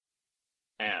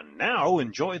And now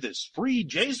enjoy this free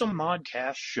Jason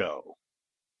Modcast show.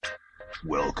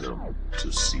 Welcome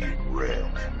to Seeing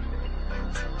Red.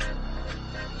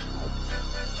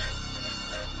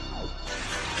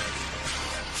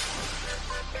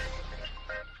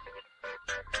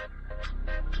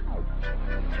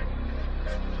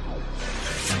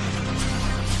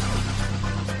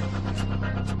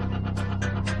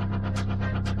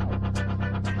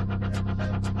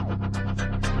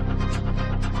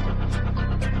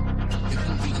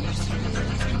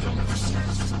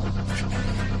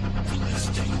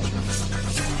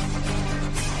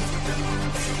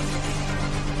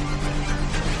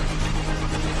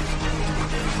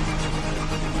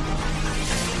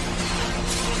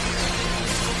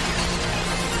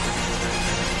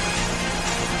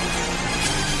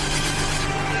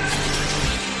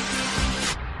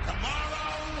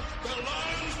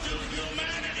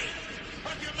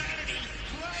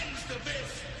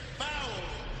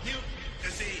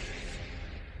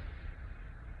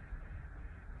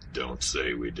 Don't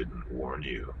say we didn't warn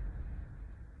you.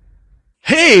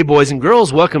 Hey, boys and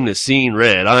girls, welcome to Seeing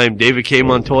Red. I'm David K.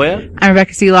 Montoya. I'm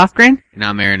Rebecca C. Lofgren. And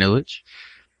I'm Aaron Illich.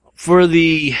 For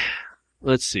the,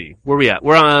 let's see, where we at?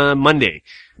 We're on Monday.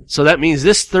 So that means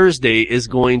this Thursday is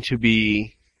going to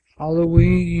be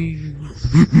Halloween.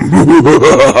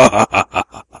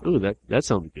 Ooh, that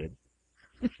sounded good.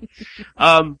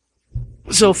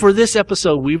 So for this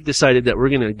episode, we've decided that we're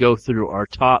going to go through our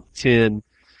top 10.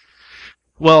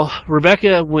 Well,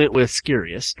 Rebecca went with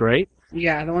Scariest, right?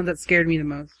 Yeah, the ones that scared me the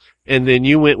most. And then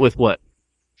you went with what?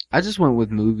 I just went with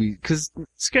movies, because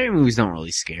scary movies don't really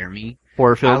scare me.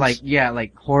 Horror films?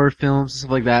 like horror films and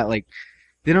stuff like that. Like,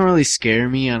 they don't really scare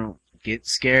me. I don't get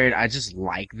scared. I just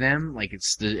like them. Like,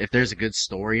 if there's a good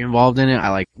story involved in it, I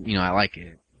like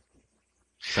it.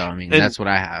 So, I mean, that's what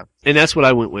I have. And that's what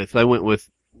I went with. I went with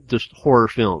just horror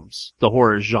films, the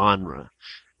horror genre.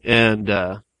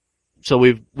 And, so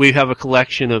we have a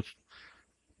collection of,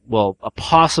 well, a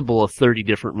possible of 30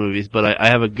 different movies, but I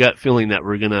have a gut feeling that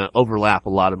we're gonna overlap a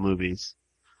lot of movies.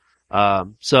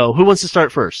 So who wants to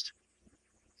start first?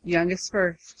 Youngest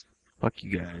first. Fuck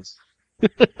you guys.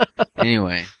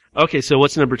 Anyway. Okay, so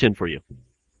what's number 10 for you?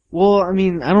 Well, I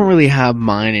mean, I don't really have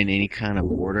mine in any kind of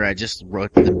order. I just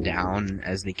wrote them down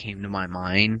as they came to my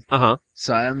mind. Uh-huh.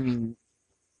 So, I mean,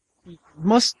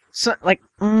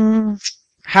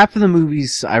 half of the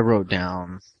movies I wrote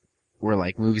down were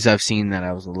like movies I've seen that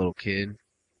I was a little kid.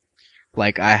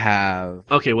 Like I have...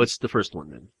 Okay, what's the first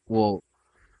one then? Well,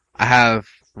 I have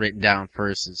written down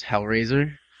first is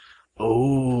Hellraiser.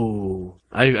 Oh,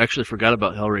 I actually forgot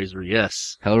about Hellraiser,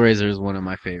 yes. Hellraiser is one of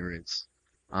my favorites.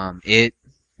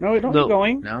 No, don't keep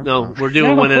going. No, we're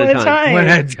doing one at a time. One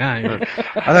at a time.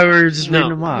 I thought we were just reading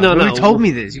them off. No. You told me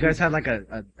this. You guys had like a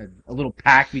little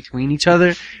pack between each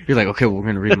other. You're like, okay, well, we're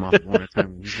going to read them off one at a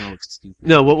time. He's going to look stupid.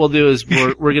 No, what we'll do is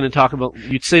we're going to talk about,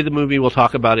 you'd say the movie, we'll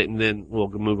talk about it, and then we'll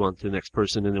move on to the next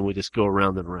person, and then we just go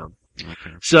around and around.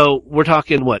 Okay. So, we're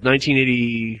talking,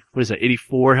 1980,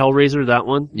 84 Hellraiser, that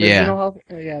one? Yeah.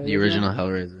 The original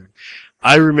Hellraiser.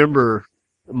 I remember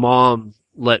Mom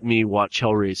let me watch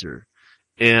Hellraiser.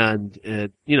 And,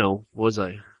 was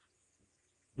it?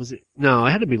 No,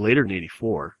 I had to be later than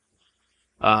 84.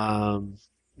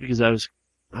 Because I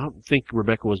don't think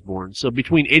Rebecca was born. So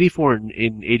between 84 and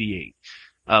 88,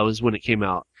 was when it came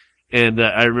out. And,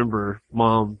 I remember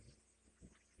Mom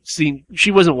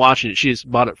she wasn't watching it. She just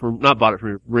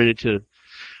rented to,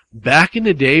 back in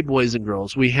the day, boys and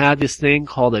girls, we had this thing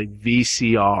called a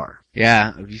VCR. Yeah,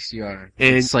 a VCR.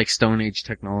 And it's like Stone Age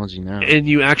technology now. And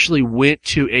you actually went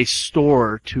to a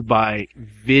store to buy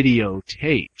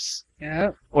videotapes.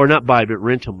 Yeah. Or not buy, but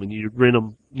rent them. And you'd rent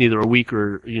them either a week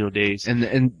or, days.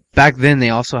 And back then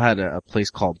they also had a place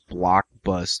called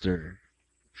Blockbuster.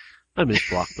 I miss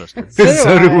Blockbuster.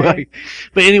 So do I.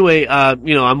 But anyway,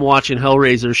 I'm watching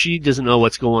Hellraiser. She doesn't know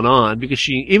what's going on because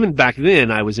even back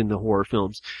then I was into horror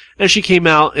films. And she came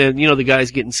out and, the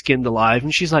guy's getting skinned alive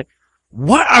and she's like,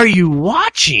 "What are you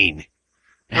watching?"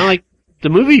 And I'm like, "The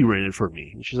movie you rented for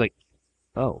me." And she's like,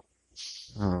 "Oh."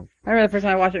 I remember the first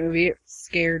time I watched that movie, it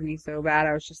scared me so bad.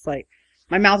 I was just like,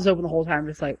 my mouth was open the whole time,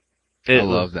 just like. I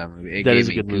love that movie. It gave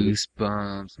me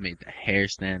goosebumps, made the hair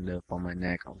stand up on my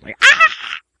neck. I was like, ah!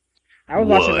 I was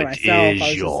watching it by myself. I was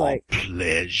just your like,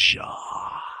 pleasure?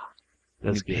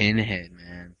 That's good. Pinhead,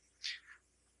 man.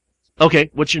 Okay,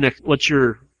 what's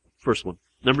your first one?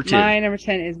 Number 10. My number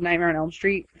 10 is Nightmare on Elm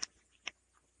Street.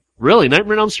 Really?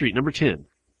 Nightmare on Elm Street, number 10.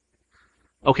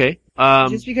 Okay.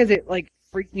 Just because it,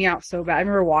 freaked me out so bad. I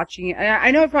remember watching it.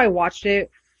 I know I probably watched it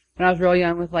when I was real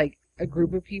young with, a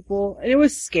group of people, and it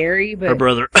was scary. Her But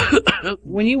brother.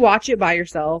 when you watch it by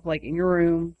yourself, like in your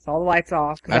room, with all the lights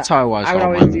off, 'cause That's how I watch. I would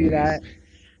all my always do movies. that.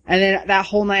 And then that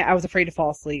whole night, I was afraid to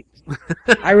fall asleep.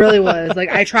 I really was. Like,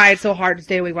 I tried so hard to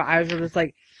stay awake, but I was just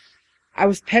like, I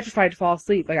was petrified to fall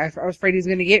asleep. Like, I was afraid he was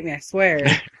going to get me, I swear.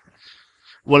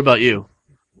 What about you?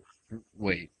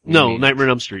 Wait. No, wait. Nightmare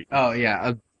on Elm Street. Oh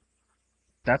yeah,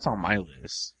 that's on my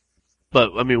list.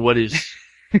 But I mean, what is?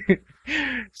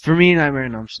 For me, Nightmare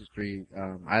on Elm Street,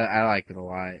 I liked it a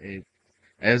lot. It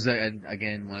was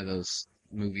again one of those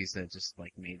movies that just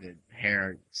like made the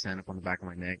hair stand up on the back of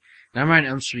my neck. Nightmare on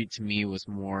Elm Street to me was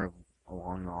more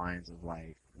along the lines of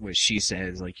like what she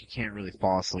says, like you can't really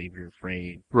fall asleep, you're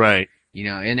afraid, Right. you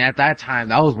know. And at that time,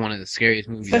 that was one of the scariest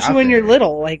movies. Especially out when there. you're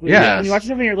little. Like, Yeah. when you watch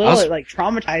something when you're little, was- it like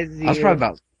traumatizes you. I was probably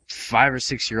about 5 or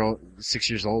 6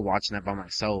 years old watching that by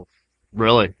myself.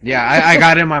 Really? Yeah, I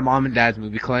got in my mom and dad's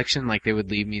movie collection. Like they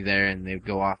would leave me there, and they'd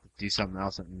go off and do something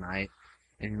else at night.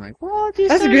 And you're like, well, do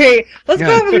That's something. great. Let's Yeah.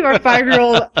 go have a leave our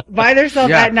 5-year-old by themselves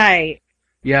Yeah. at night.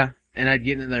 Yeah, and I'd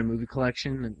get into their movie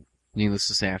collection, and needless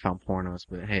to say, I found pornos.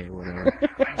 But hey, whatever.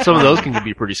 Some of those can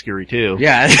be pretty scary too.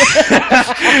 Yeah,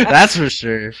 that's for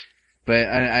sure. But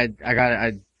I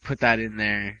put that in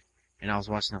there, and I was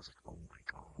watching. I was like, oh my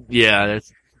god. Yeah,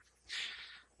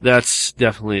 that's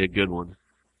definitely a good one.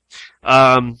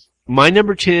 My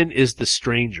number 10 is The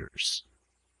Strangers.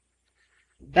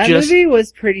 That Just- movie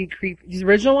was pretty creepy. The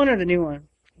original one or the new one?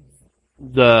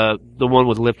 The one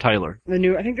with Liv Tyler. The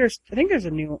new. I think there's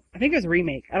a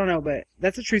remake. I don't know, but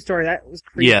that's a true story. That was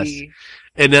creepy. Yes.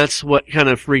 And that's what kind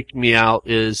of freaked me out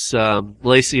is,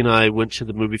 Lacey and I went to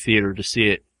the movie theater to see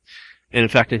it. And in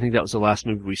fact, I think that was the last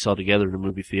movie we saw together in a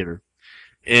movie theater.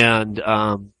 And,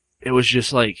 it was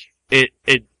just like, it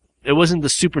wasn't the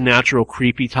supernatural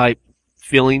creepy type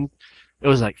feeling. It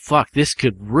was like, fuck, this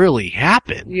could really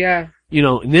happen. Yeah. You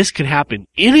know, and this could happen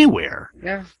anywhere.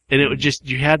 Yeah. And it would just,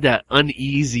 you had that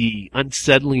uneasy,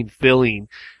 unsettling feeling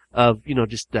of, you know,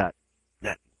 just that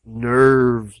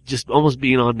nerve, just almost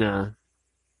being on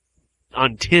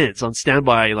tense, on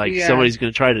standby, like Yeah. somebody's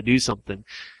going to try to do something.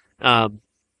 And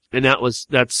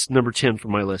that's number 10 for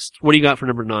my list. What do you got for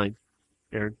number 9,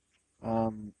 Aaron?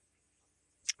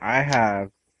 I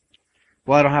have.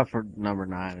 Well, I don't have for number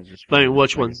 9. I just. I mean,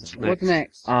 which like I one's said. What's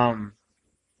next?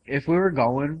 If we were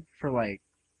going for like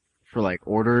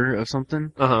order of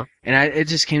something, Uh-huh. and it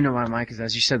just came to my mind because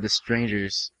as you said, The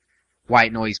Strangers,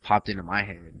 White Noise popped into my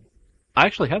head. I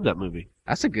actually have that movie.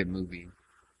 That's a good movie.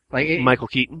 Like Michael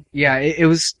Keaton. yeah, it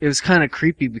was kind of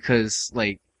creepy because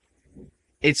like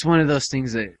it's one of those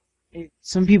things that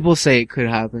some people say it could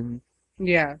happen.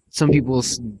 Yeah. Some people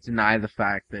deny the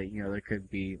fact that you know there could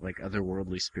be like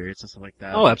otherworldly spirits and stuff like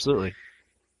that. Oh, absolutely.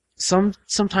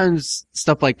 Sometimes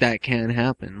stuff like that can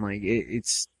happen. Like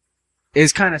it's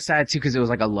kind of sad too because it was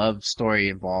like a love story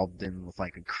involved in with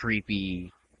like a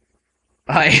creepy,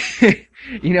 like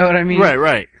you know what I mean?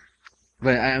 Right.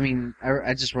 But I mean,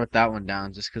 I just wrote that one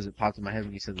down just because it popped in my head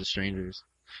when you said The Strangers.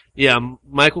 Yeah,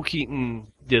 Michael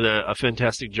Keaton did a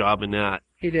fantastic job in that.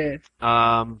 He did.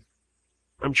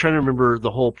 I'm trying to remember the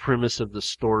whole premise of the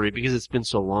story because it's been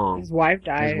so long. His wife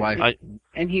died. His wife.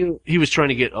 And he. He was trying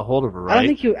to get a hold of her, I don't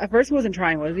right? think at first he wasn't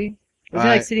trying, was he? Was he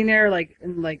like sitting there like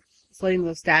and like just letting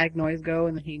the static noise go,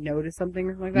 and then he noticed something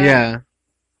or something like that? Yeah.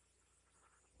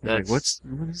 That's-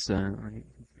 Like, what is that? Like,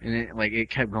 and it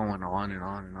kept going on and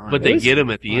on and on. But It they was get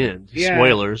him at the fun. end. Yeah.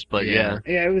 Spoilers, but Yeah.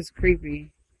 yeah. Yeah, it was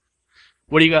creepy.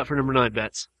 What do you got for number 9,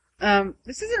 Bets?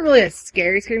 This isn't really a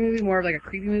scary movie, more of like a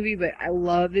creepy movie, but I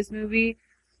love this movie.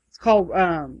 It's called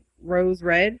Rose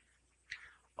Red.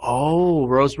 Oh,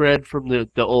 Rose Red from the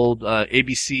old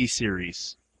ABC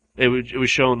series. It was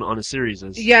shown on a series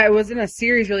as Yeah, it wasn't a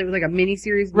series really. It was like a mini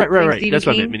series. right. That's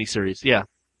what I meant, miniseries. Yeah.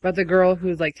 About the girl who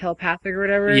was like telepathic or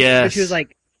whatever. Yes. But she was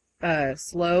like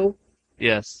slow.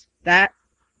 Yes. That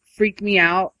freaked me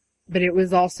out, but it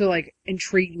was also like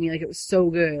intrigued me. Like it was so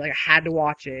good. Like I had to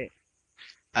watch it.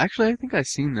 Actually, I think I've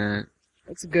seen that.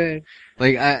 It's good.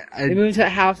 Like They moved to that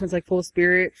house and it's like full of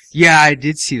spirits. yeah, I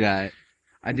did see that.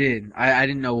 I did. I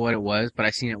didn't know what it was, but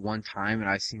I seen it one time, and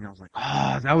I was like,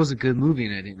 oh, that was a good movie,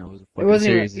 and I didn't know it was a It fucking wasn't.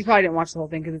 series. You probably didn't watch the whole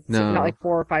thing because it's No. got like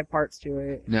 4 or 5 parts to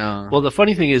it. No. Well, the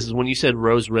funny thing is when you said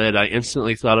Rose Red, I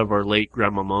instantly thought of our late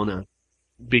Grandma Mona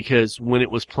because when it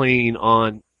was playing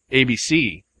on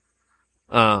ABC,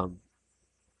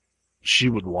 she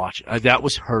would watch it. That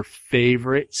was her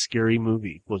favorite scary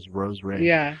movie was Rose Red.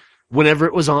 Yeah. Whenever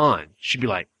it was on, she'd be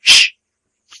like, shh,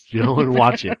 you know, and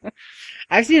watch it.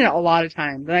 I've seen it a lot of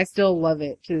times, and I still love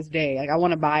it to this day. Like I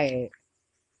want to buy it.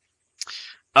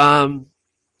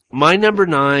 My number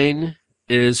 9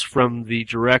 is from the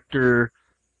director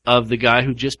of the guy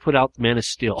who just put out Man of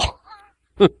Steel.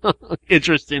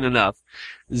 Interesting enough.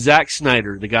 Zack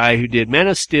Snyder, the guy who did Man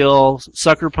of Steel,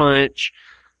 Sucker Punch,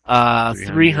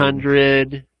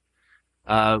 300.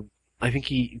 I think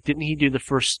didn't he do the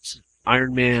first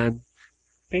Iron Man?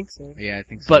 I think so. Yeah, I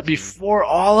think so. But too. before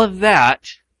all of that,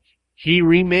 he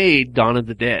remade Dawn of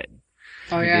the Dead.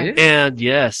 Oh He yeah. did? And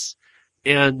yes,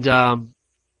 and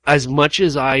as much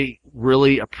as I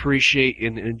really appreciate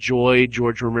and enjoy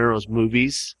George Romero's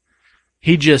movies,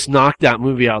 he just knocked that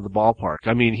movie out of the ballpark.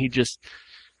 I mean, he just,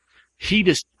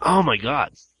 oh my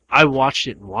God. I watched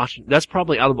it. That's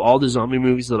probably out of all the zombie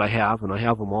movies that I have, and I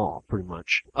have them all, pretty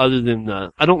much. Other than,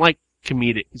 I don't like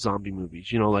comedic zombie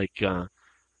movies, like,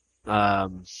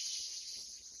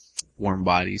 Warm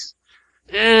Bodies.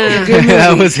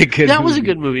 that was a good was a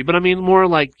good movie, but I mean, more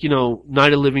like, Night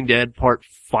of the Living Dead Part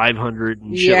 500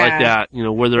 and shit like Yeah. that,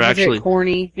 where they're Was it actually,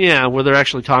 corny. yeah, where they're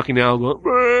actually talking now, going,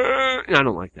 "Brr." I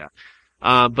don't like that.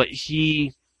 But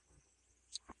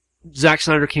Zack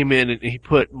Snyder came in and he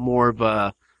put more of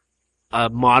a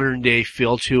modern day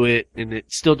feel to it, and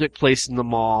it still took place in the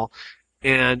mall,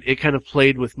 and it kind of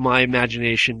played with my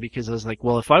imagination because I was like,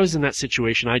 well, if I was in that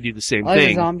situation, I'd do the same I like a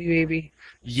thing. zombie baby.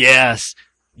 Yes.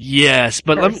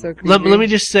 But That was so let creepy. me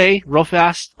just say real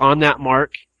fast on that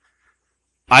mark,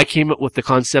 I came up with the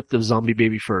concept of zombie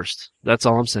baby first. That's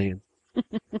all I'm saying.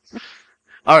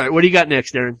 All right, what do you got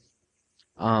next, Aaron?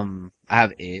 I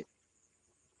have It.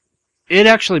 It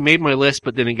actually made my list,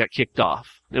 but then it got kicked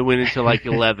off. It went into like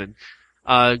 11.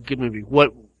 Good movie.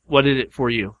 What did it for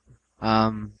you?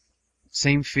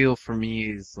 Same feel for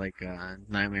me as like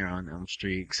Nightmare on Elm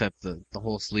Street, except the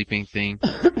whole sleeping thing.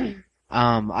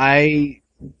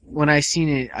 When I seen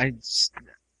it,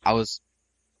 I was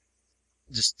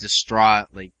just distraught.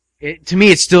 Like to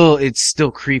me, it's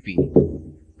still creepy.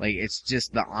 Like it's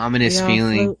just the ominous We all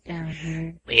feeling. float down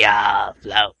here. We all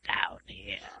float down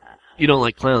here. You don't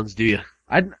like clowns, do you?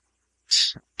 I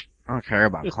don't care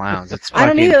about clowns. It's I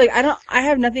don't fucking- either. Like I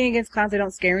have nothing against clowns. They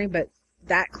don't scare me, but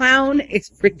that clown is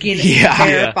freaking Yeah.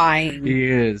 terrifying. He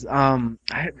is. I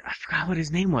forgot what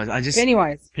his name was.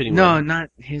 Pennywise. Pennywise. No, not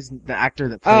the actor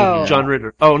that played Oh. him. John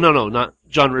Ritter. Oh, no, not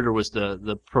John Ritter was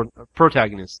the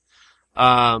protagonist.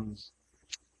 I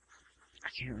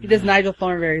can't He does remember. Nigel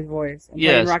Thornberry's voice. And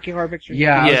Yes. playing Rocky Horror Picture.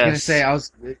 Yeah, I was gonna Yes. say I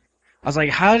was like,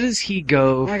 how does he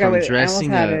go Oh my from God, wait,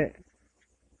 dressing I up,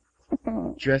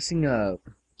 almost dressing up?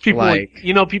 People, Like-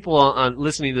 people on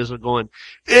listening to this are going,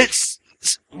 it's,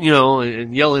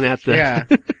 and yelling at the, Yeah,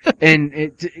 and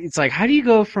it's like, how do you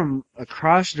go from a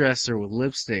cross dresser with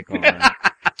lipstick on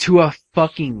to a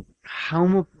fucking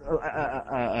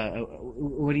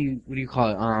what do you call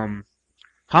it?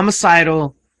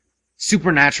 Homicidal,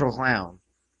 supernatural clown.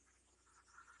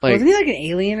 Like Wasn't he like an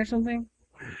alien or something?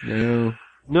 no,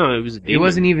 no, it was a demon. it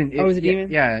wasn't even. Oh, it was a demon?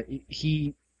 Yeah,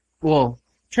 he. Well,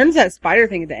 Turns that spider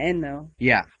thing at the end though.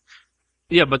 yeah,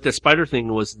 Yeah, but the spider thing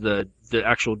was the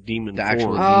actual demon the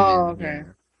actual. form. Oh,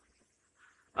 demon,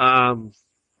 okay.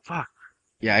 Fuck.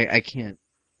 Yeah, I can't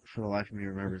for the life of me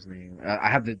remember his name. I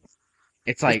have the.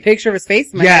 It's His like picture of his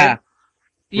face in my yeah, head.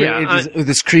 Yeah, with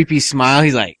this creepy smile.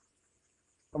 He's like,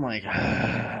 I'm like,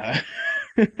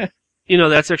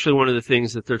 that's actually one of the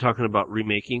things that they're talking about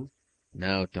remaking.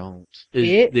 no, don't. Is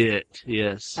It? it?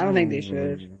 Yes. I don't think they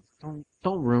should. Don't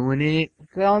ruin it.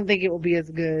 'Cause I don't think it will be as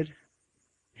good.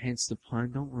 Hence the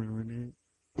pun. Don't ruin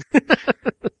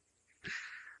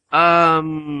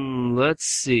Let's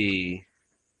see.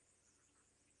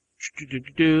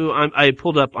 I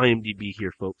pulled up IMDb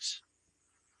here, folks.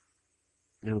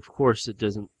 And of course it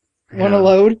doesn't Want to have-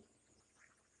 load?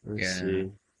 Let's Yeah.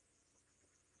 see.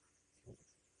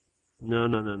 No.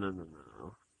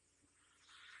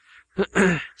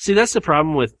 See, that's the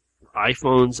problem with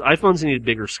iPhones. iPhones need a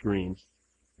bigger screen.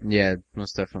 it. Yeah,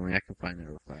 most definitely. I can find it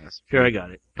real fast. Here, I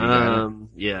got it. You got it?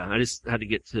 Yeah, I just had to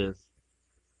get to.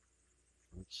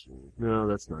 Let's see. No,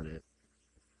 that's not it.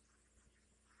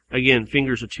 Again,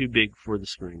 fingers are too big for the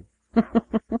screen.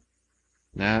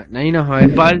 Now you know how I.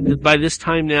 By this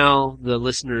time now, the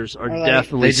listeners are Or like-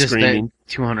 definitely They just screaming.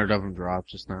 200 of them dropped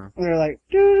just now. They're like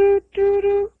doo doo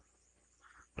doo.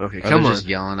 Okay, Or come they're on. just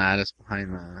yelling at us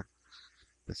behind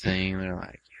the thing. They're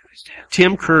like,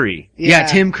 Tim Curry. yeah,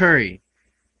 Tim Curry.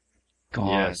 God,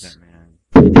 Yes. that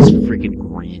man. This freaking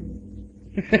grin.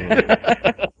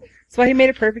 That's why he made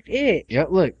a perfect it. Yep,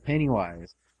 look,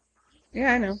 Pennywise.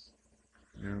 Yeah, I know.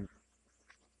 Yeah.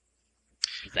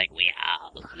 He's like, we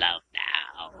all float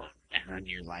down. And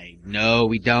you're like, no,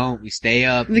 we don't. We stay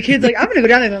up. And the kid's like, I'm gonna go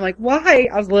down there. And I'm like, why?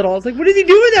 I was little. I was like, what is he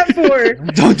doing that for?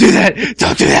 Don't do that.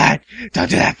 Don't do that. Don't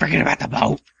do that. Forget about the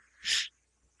boat.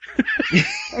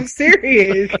 I'm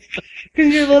serious.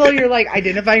 Because you're little, you're like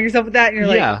identifying yourself with that, and you're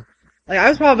like, yeah. like I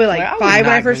was probably like Like, I would 5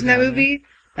 when I not first go seen that down movie,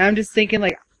 and I'm just thinking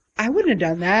like, I wouldn't have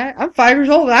done that. I'm 5 years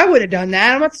old, and I wouldn't have done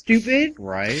that. I'm not stupid.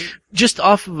 Right? Just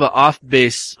off of off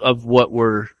base of what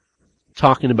we're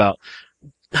talking about.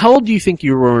 How old do you think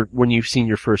you were when you've seen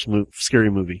your first scary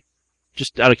movie?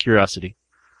 Just out of curiosity.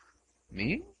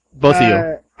 Me? Both of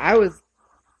you. I was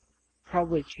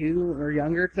probably 2 or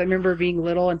younger because I remember being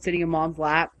little and sitting in Mom's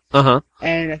lap, Uh-huh.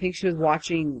 and I think she was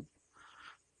watching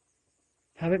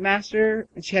Puppet Master,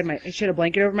 and she had a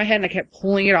blanket over my head, and I kept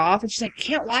pulling it off, and she's like,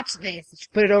 "Can't watch this." And she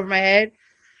put it over my head,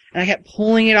 and I kept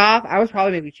pulling it off. I was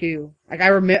probably maybe 2. Like I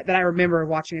remember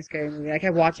watching a scary movie. I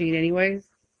kept watching it anyways.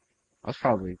 I was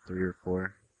probably 3 or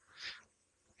 4.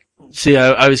 See,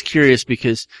 I was curious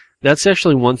because that's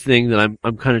actually one thing that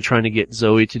I'm kind of trying to get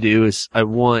Zoe to do is I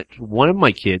want one of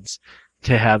my kids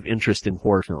to have interest in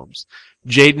horror films.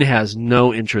 Jaden has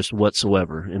no interest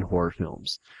whatsoever in horror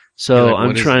films. So You're like, I'm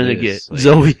what is trying to get this? Like-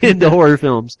 Zoe into horror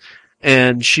films.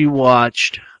 And she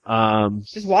watched,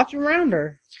 Just watch them around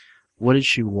her. what did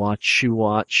she watch? She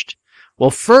watched, well,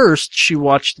 first she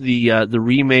watched the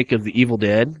remake of The Evil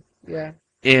Dead. Yeah.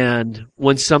 And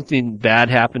when something bad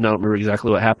happened, I don't remember exactly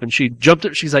what happened, she jumped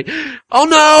up, she's like, "Oh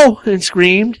no!" and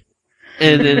screamed.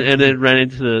 And then ran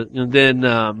into and then,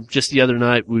 just the other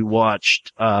night we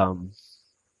watched, what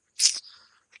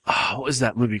was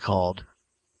that movie called?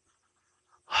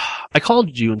 I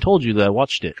called you and told you that I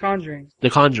watched it. Conjuring. The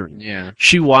Conjuring. Yeah.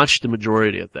 She watched the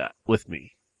majority of that with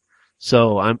me.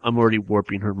 So I'm already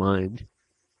warping her mind.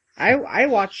 I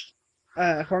watched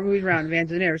horror movies around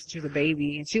Evangeline ever since she was a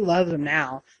baby, and she loves them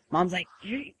now. Mom's like,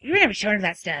 you're never showing her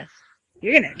that stuff.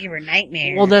 You're gonna give her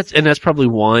nightmares. Well, that's probably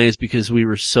why is because we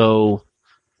were so,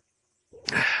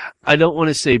 I don't want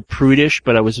to say prudish,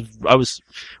 but I was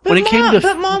when it came to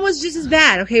But Mom was just as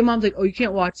bad. Okay, Mom's like, oh, you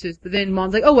can't watch this. But then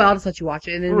Mom's like, oh, well, I'll just let you watch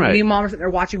it. And then Right. me and Mom are sitting there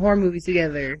watching horror movies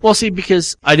together. well, see,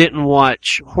 because I didn't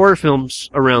watch horror films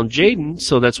around Jaden,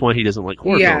 so that's why he doesn't like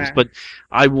horror Yeah. films. But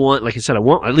I want, like I said, I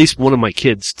want at least one of my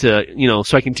kids to,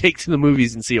 so I can take to the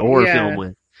movies and see a horror Yeah. film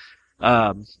with.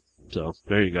 So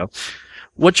there you go.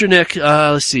 What's your next?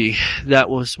 Let's see. We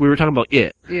were talking about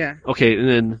It. Yeah. Okay, and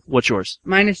then what's yours?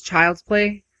 Mine is Child's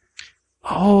Play.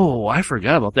 Oh, I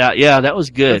forgot about that. Yeah, that was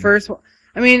The good. first one.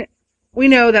 I mean, we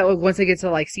know that once they get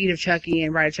to like Seed of Chucky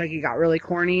and Bride of Chucky got really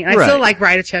corny. And I Right. still like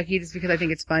Bride of Chucky just because I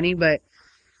think it's funny, but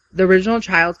the original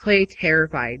Child's Play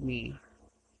terrified me.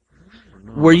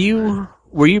 Were you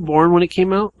born when it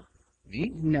came out?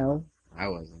 Me? No. I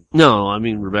wasn't. No, I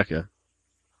mean Rebecca.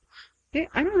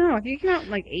 I don't know. I think it came out in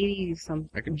like 80 something.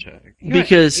 I can check.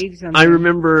 Because I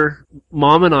remember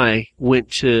Mom and I went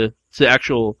to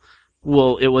actual,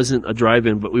 well, it wasn't a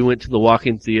drive-in, but we went to the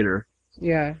walk-in theater.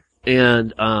 Yeah.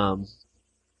 And,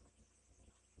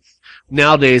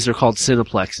 nowadays they're called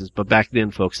Cineplexes, but back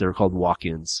then, folks, they were called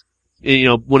walk-ins.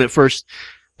 And, when it first,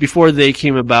 before they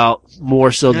came about,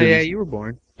 more so Oh, than yeah, you were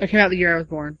born. It came out the year I was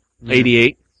born.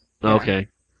 88? Yeah. Okay.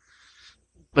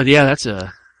 But yeah, that's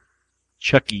a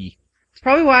Chucky. It's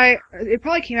probably why it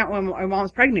probably came out when my mom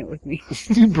was pregnant with me.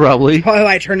 Probably. Probably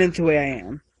why I turned into the way I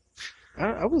am.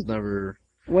 I was never.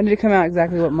 When did it come out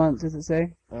exactly? What month does it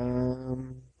say? I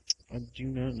do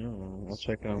not know. I'll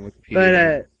check on Wikipedia.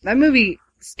 But that movie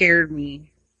scared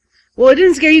me. Well, it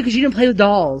didn't scare you because you didn't play with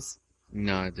dolls.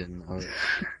 No, I didn't. I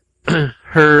was...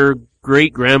 Her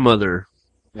great-grandmother.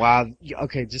 Wow.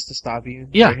 Okay, just to stop you.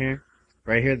 Yeah.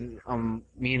 Right here.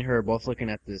 Me and her are both looking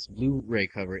at this Blu-ray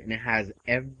cover, and it has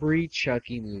every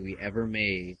Chucky movie ever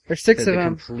made. There's 6 Says of the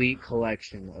them. complete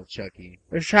collection of Chucky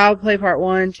There's Child Play Part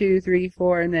 1, 2, 3,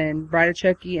 4, and then Bride of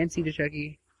Chucky and Seed of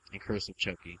Chucky. and Curse of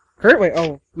Chucky.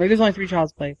 Maybe there's only 3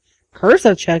 Child's Play. Curse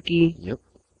of Chucky. Yep.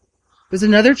 There's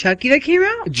another Chucky that came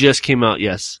out? It just came out,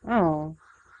 yes. Oh.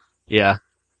 Yeah.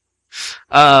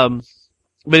 But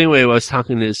anyway, what I was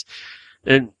talking is,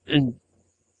 this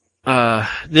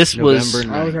was,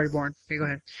 November I was 9th. already born. Okay, go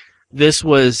ahead. this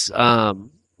was,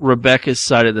 Rebecca's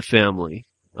side of the family.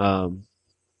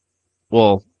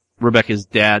 Well, Rebecca's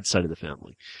dad's side of the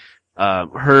family.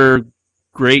 Her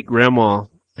great grandma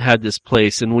had this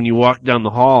place, and when you walked down the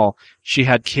hall, she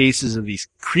had cases of these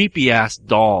creepy ass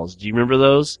dolls. Do you remember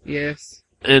those? Yes.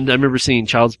 And I remember seeing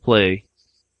Child's Play,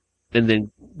 and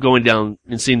then going down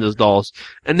and seeing those dolls.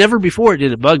 And never before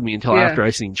did it bug me until Yeah. after I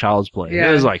seen Child's Play. Yeah.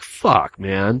 It was like, fuck,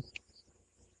 man.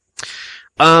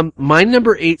 My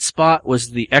number 8 spot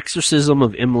was The Exorcism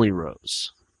of Emily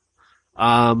Rose.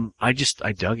 I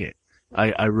dug it.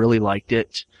 I really liked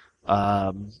it.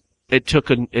 It took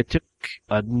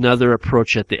another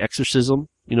approach at the exorcism.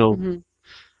 Mhm.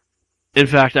 In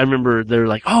fact, I remember they're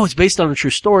like, "Oh, it's based on a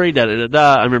true story." Da da da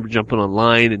da. I remember jumping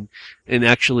online and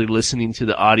actually listening to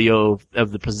the audio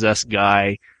of the possessed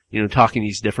guy, talking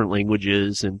these different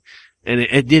languages, and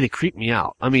it creeped me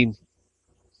out. I mean,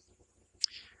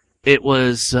 it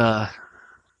was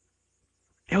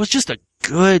just a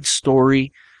good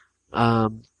story,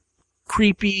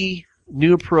 creepy,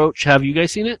 new approach. Have you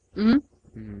guys seen it? Mm-hmm.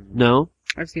 No.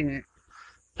 I've seen it.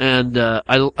 And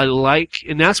I like,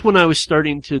 and that's when I was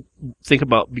starting to think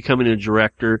about becoming a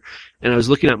director, and I was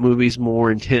looking at movies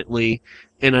more intently,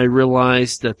 and I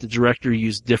realized that the director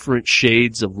used different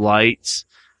shades of lights,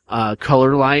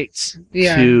 color lights,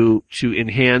 Yeah. to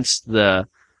enhance the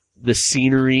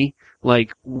scenery.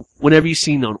 Like whenever you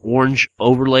seen an orange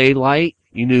overlay light,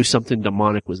 you knew something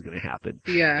demonic was going to happen.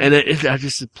 Yeah. And I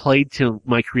just played to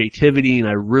my creativity, and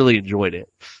I really enjoyed it.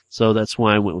 So that's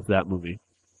why I went with that movie.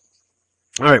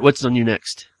 All right, what's on you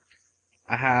next?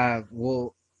 I have,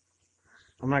 well,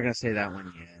 I'm not going to say that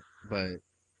one yet, but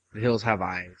The Hills Have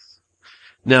Eyes.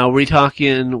 Now, were we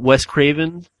talking Wes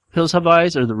Craven, Hills Have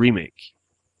Eyes, or the remake?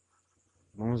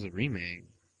 When was the remake?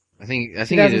 I think it is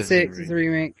 2006 is the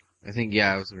remake. I think,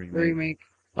 yeah, it was the The remake. remake.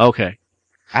 Okay.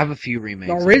 I have a few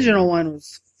remakes. The original one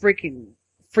was freaking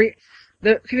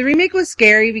The remake was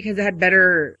scary because it had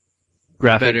better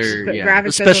Graphics. Better, yeah.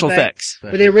 graphic Special effects.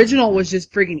 But the original was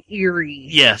just freaking eerie.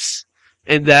 Yes.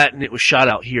 And it was shot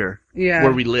out here, Yeah.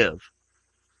 where we live.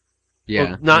 Yeah.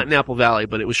 Well, not in Apple Valley,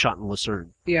 but it was shot in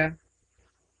Lucerne. Yeah.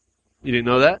 You didn't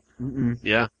know that? Mm-mm.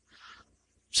 Yeah.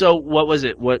 So, what was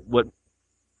it? What do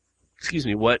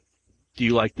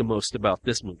you like the most about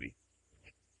this movie?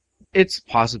 It's a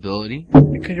possibility.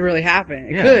 It could really happen.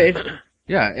 It Yeah. could.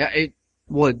 Yeah, it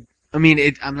would. I mean,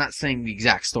 I'm not saying the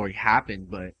exact story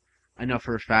happened, but I know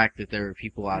for a fact that there were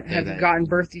people out there Have that gotten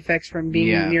birth defects from being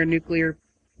Yeah. near nuclear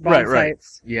bomb Right, right.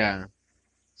 sites. Yeah.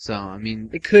 So, I mean,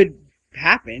 It could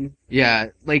happen. yeah,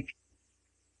 like,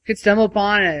 Could stumble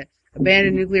upon an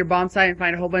abandoned nuclear bomb site and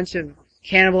find a whole bunch of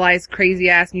cannibalized,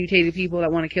 crazy-ass, mutated people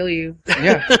that want to kill you.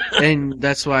 yeah. And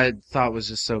that's what I thought was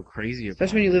just so crazy about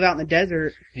Especially when you live out in the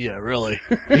desert. Yeah, really.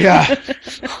 Yeah.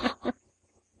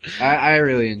 I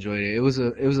really enjoyed it. It was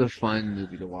a fun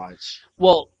movie to watch.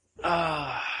 Well,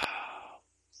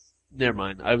 never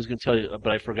mind. I was going to tell you,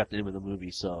 but I forgot the name of the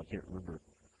movie, so I can't remember.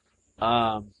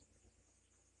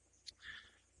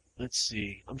 Let's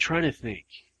see. I'm trying to think.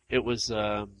 It was,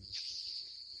 oh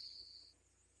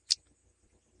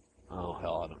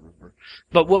hell, I don't remember.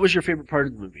 But what was your favorite part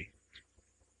of the movie?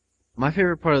 My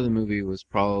favorite part of the movie was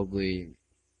probably,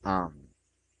 I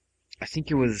think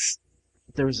there was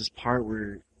this part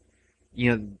where,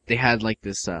 they had like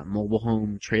this mobile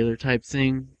home trailer type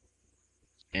thing,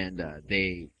 and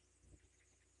they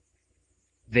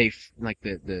like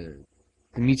the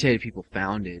mutated people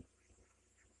found it,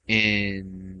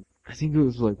 and I think it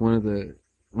was like one of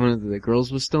the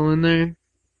girls was still in there,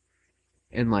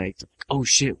 and like, oh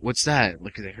shit, what's that?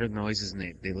 Like, they heard noises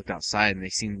and they looked outside and they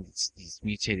seen these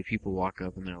mutated people walk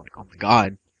up, and they're like, oh my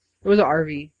god. It was an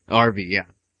RV. RV, yeah.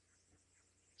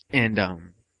 And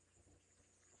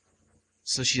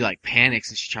so she like panics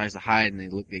and she tries to hide, and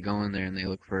they go in there and they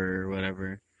look for her or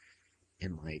whatever,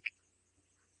 and like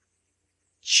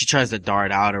she tries to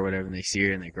dart out or whatever, and they see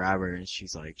her and they grab her, and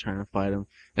she's like trying to fight him.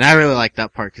 And I really liked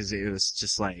that part because it was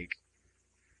just like,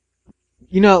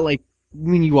 like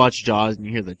when you watch Jaws and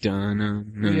you hear the dun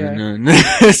dun Yeah. dun,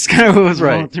 that's kind of what was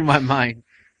rolling Right. through my mind.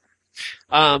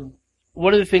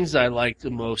 One of the things I liked the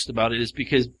most about it is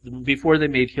because before they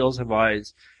made Hills Have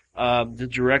Eyes, the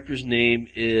director's name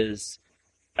is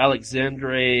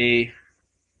Alexandre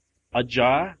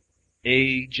Aja,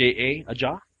 A-J-A,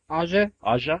 Aja?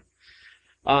 Aja.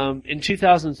 In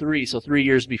 2003, so 3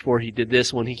 years before he did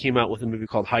this one, he came out with a movie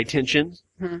called High Tension.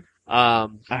 Mhm.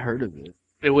 I heard of it.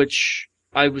 In which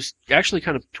I was actually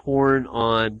kind of torn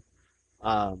on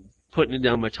putting it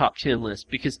down my top 10 list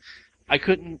because I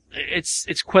couldn't.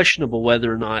 It's questionable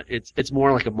whether or not it's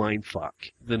more like a mind fuck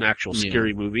than actual Yeah.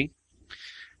 scary movie.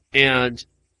 And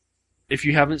if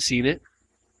you haven't seen it,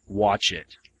 watch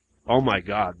it. Oh my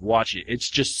God, watch it. It's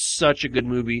just such a good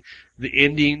movie. The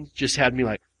ending just had me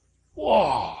like,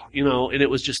 whoa, and it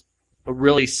was just a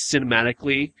really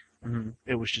cinematically, Mm-hmm.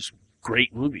 it was just a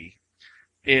great movie.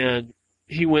 And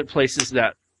he went places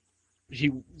that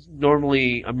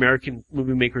normally American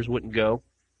movie makers wouldn't go.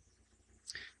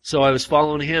 So I was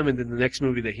following him, and then the next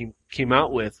movie that he came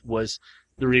out with was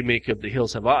the remake of The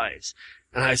Hills Have Eyes.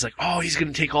 And I was like, oh, he's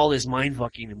going to take all this mind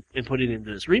fucking and put it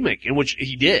into this remake, in which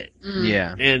he did. Mm.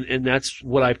 Yeah. And that's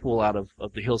what I pull out of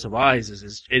The Hills Have Eyes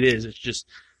it's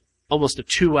almost a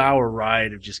 2-hour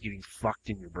ride of just getting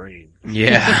fucked in your brain.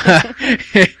 Yeah,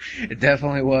 it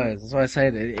definitely was. That's why I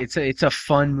said it's a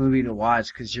fun movie to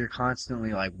watch because you're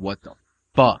constantly like, "What the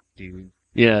fuck, dude?"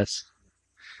 Yes.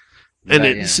 And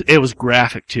it was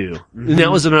graphic too. And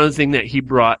that was another thing that he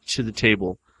brought to the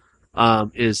table,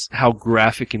 is how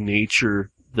graphic in nature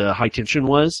the High Tension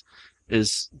was,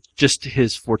 is just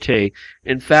his forte.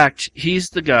 In fact,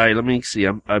 he's the guy, let me see,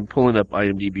 I'm pulling up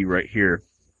IMDb right here.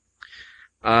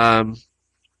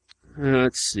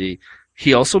 Let's see.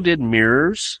 He also did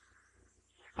Mirrors.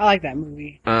 I like that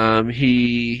movie.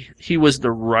 He was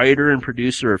the writer and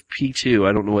producer of P2.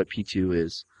 I don't know what P2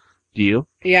 is. Do you?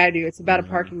 Yeah, I do. It's about a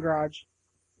parking garage.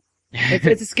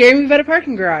 It's a scary movie about a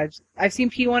parking garage. I've seen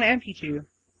P1 and P2.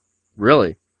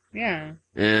 Really? Yeah.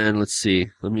 And let's see.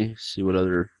 Let me see what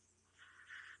other...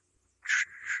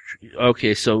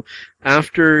 Okay, so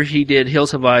after he did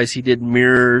Hills Have Eyes, he did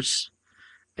Mirrors,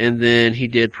 and then he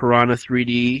did Piranha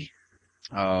 3D.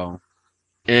 Oh.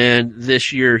 And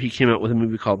this year he came out with a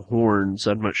movie called Horns.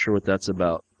 I'm not sure what that's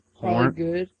about. Probably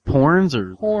good. Horns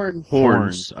or Horns.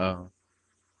 Horns. Oh.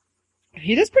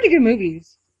 He does pretty good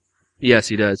movies. Yes,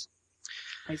 he does.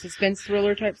 Like suspense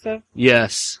thriller type stuff.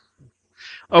 Yes.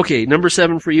 Okay, number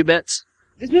 7 for you, Bets.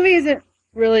 This movie isn't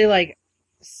really like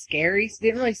scary. It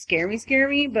didn't really scare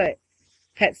me, but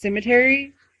Pet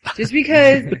Sematary. Just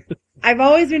because I've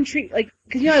always been like,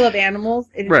 cause I love animals.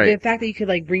 And Right. the fact that you could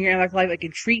like bring your animal back to life, like,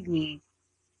 intrigued me.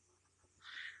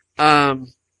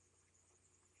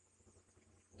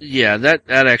 Yeah, that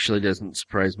actually doesn't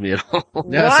surprise me at all.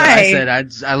 That's what I said.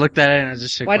 I looked at it and I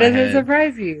just shook Why my doesn't it head.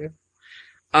 surprise you?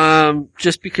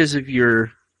 Just because of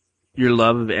your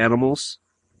love of animals.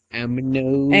 And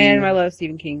I love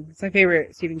Stephen King. It's my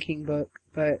favorite Stephen King book,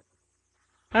 but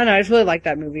I don't know, I just really like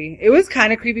that movie. It was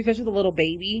kind of creepy, especially with the little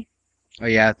baby. Oh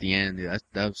yeah, at the end, dude,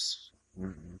 that was.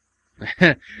 Oh,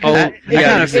 that yeah,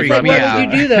 kind of It's freaked like, me what out.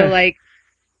 would you do though? Like,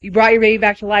 you brought your baby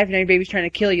back to life and now your baby's trying to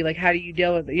kill you. Like, how do you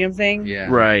deal with it? You know what I'm saying? Yeah.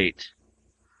 Right.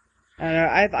 I don't know.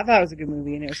 I thought it was a good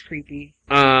movie and it was creepy.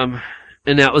 And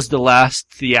that was the last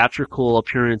theatrical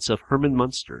appearance of Herman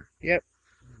Munster. Yep.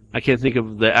 I can't think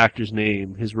of the actor's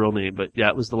name, his real name, but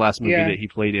that was the last movie Yeah. that he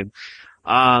played in.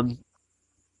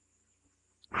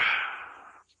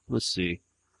 Let's see.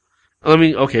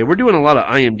 Okay, we're doing a lot of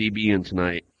IMDb in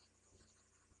tonight.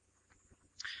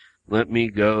 Let me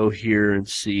go here and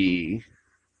see.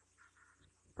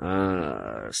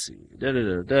 Let's see.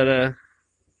 Da-da-da-da-da.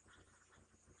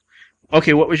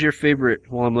 Okay, what was your favorite,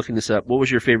 while I'm looking this up, what was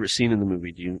your favorite scene in the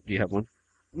movie? Do you have one?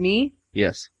 Me?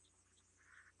 Yes.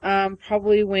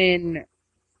 Probably when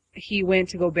he went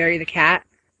to go bury the cat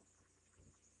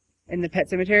in the pet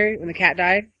cemetery when the cat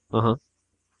died. Uh-huh.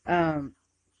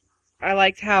 I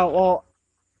liked how,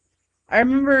 I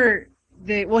remember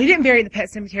he didn't bury the pet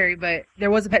cemetery, but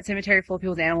there was a pet cemetery full of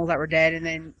people's animals that were dead, and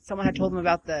then someone had told him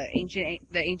about the ancient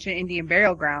Indian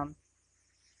burial ground.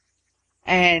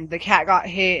 And the cat got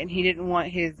hit, and he didn't want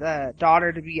his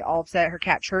daughter to be all upset at her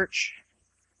cat church.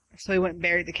 So he went and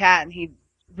buried the cat, and he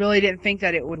really didn't think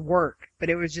that it would work, but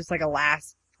it was just like a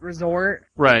last resort.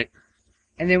 Right.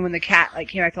 And then when the cat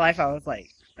came back to life, I was like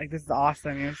this is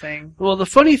awesome, you know what I'm saying? Well, the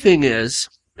funny thing is,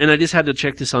 and I just had to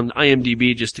check this on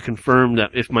IMDb just to confirm that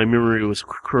if my memory was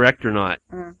correct or not.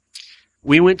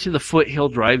 We went to the Foothill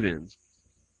Drive-In.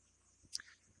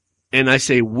 And I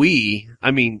say we,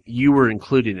 I mean you were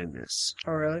included in this.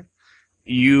 Oh, really?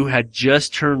 You had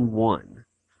just turned 1.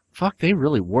 Fuck, they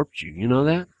really warped you, you know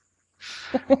that?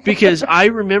 Because I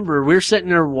remember we were sitting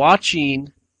there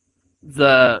watching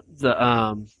the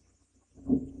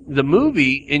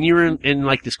movie, and you were in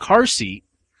like this car seat,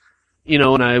 you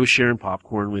know, and I was sharing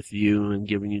popcorn with you and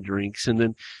giving you drinks,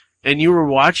 and you were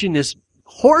watching this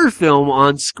horror film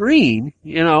on screen,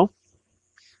 you know.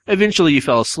 Eventually you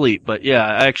fell asleep, but yeah,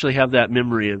 I actually have that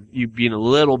memory of you being a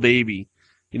little baby,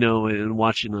 you know, and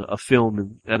watching a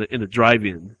film in a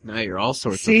drive-in. Now you're all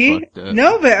sorts See? of fucked up.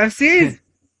 No, but I'm serious.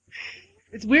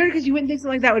 It's weird because you wouldn't think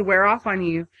something like that would wear off on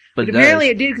you. But it apparently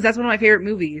does. it did because that's one of my favorite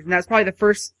movies. And that's probably the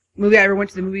first movie I ever went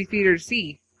to the movie theater to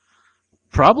see.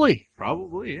 Probably.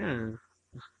 Probably, yeah.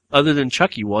 Other than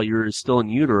Chucky while you were still in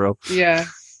utero. Yeah.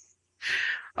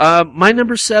 My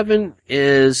number 7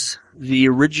 is the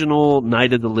original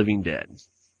Night of the Living Dead.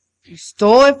 You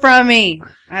stole it from me.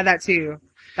 I had that too.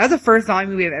 That was the first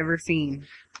zombie movie I've ever seen.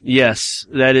 Yes,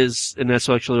 that is, and that's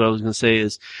actually what I was going to say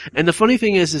is, and the funny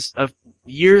thing is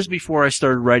years before I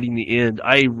started writing the end,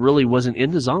 I really wasn't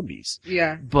into zombies.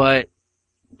 Yeah. But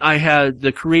I had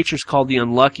the creators called the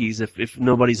Unluckies. If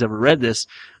nobody's ever read this,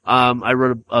 I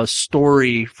wrote a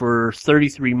story for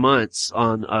 33 months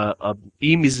on a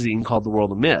e-magazine called The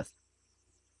World of Myth.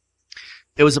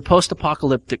 It was a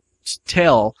post-apocalyptic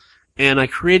tell, and I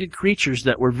created creatures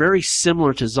that were very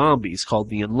similar to zombies called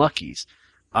the Unluckies.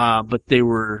 But they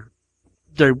weren't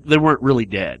really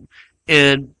dead.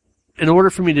 And in order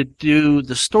for me to do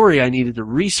the story, I needed to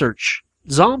research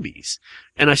zombies.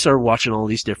 And I started watching all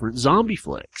these different zombie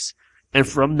flicks. And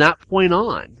from that point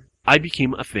on, I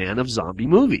became a fan of zombie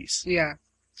movies. Yeah.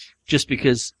 Just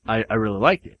because I really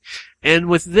liked it. And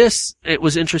with this, it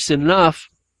was interesting enough.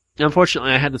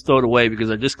 Unfortunately, I had to throw it away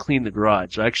because I just cleaned the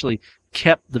garage. I actually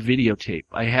kept the videotape.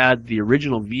 I had the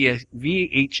original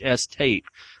VHS tape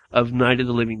of Night of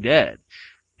the Living Dead.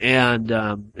 And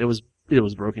it was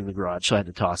broken in the garage, so I had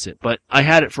to toss it. But I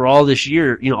had it for all these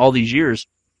years.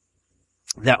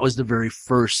 That was the very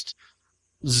first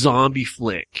zombie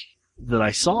flick that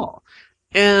I saw.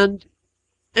 And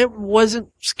it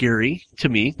wasn't scary to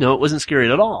me. No, it wasn't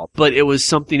scary at all. But it was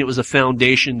something, it was a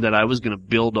foundation that I was going to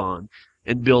build on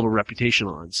and build a reputation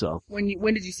on. So When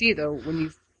did you see it though? When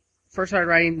you first started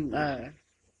writing?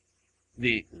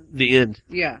 the end.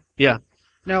 Yeah. Yeah.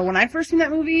 No, when I first seen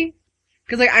that movie,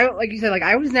 because like you said,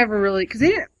 I was never really, because they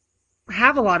didn't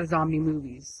have a lot of zombie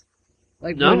movies.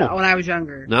 Like No. when I was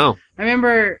younger. No. I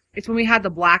remember it's when we had the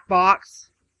black box,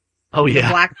 Oh the yeah.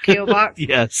 black KO box,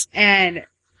 Yes. and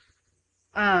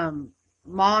Mom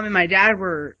and my dad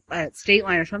were at State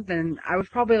Line or something. I was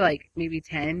probably like maybe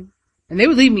 10, and they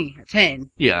would leave me at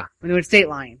 10 Yeah. when they went to State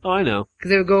Line. Oh, I know.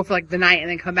 Because they would go for like the night and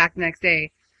then come back the next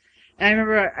day. And I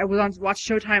remember I was on watch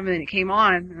Showtime and then it came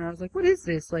on and I was like, what is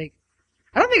this? Like,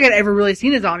 I don't think I'd ever really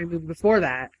seen a zombie movie before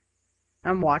that.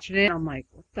 I'm watching it and I'm like,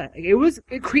 what the? Like,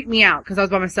 it creeped me out because I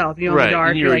was by myself, in Right, the dark.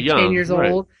 and you You're were like young, 10 years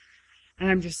right. old. And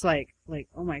I'm just like,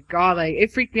 oh my God, like,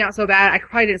 it freaked me out so bad. I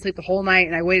probably didn't sleep the whole night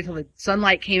and I waited till the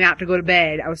sunlight came out to go to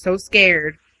bed. I was so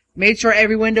scared. Made sure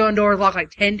every window and door was locked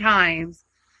like 10 times.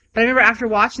 But I remember after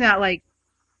watching that, like,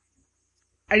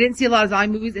 I didn't see a lot of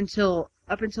zombie movies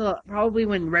up until probably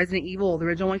when Resident Evil, the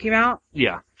original one, came out.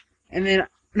 Yeah. And then,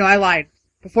 no, I lied.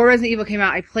 Before Resident Evil came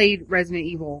out, I played Resident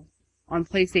Evil on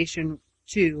PlayStation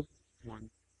 2.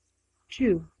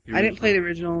 2. The I didn't play the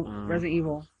original Resident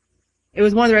Evil. It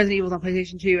was one of the Resident Evils on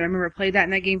PlayStation 2, and I remember I played that,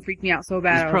 and that game freaked me out so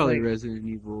bad. It's I was probably like, Resident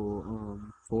Evil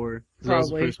 4. That was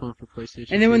the Probably. first one for PlayStation.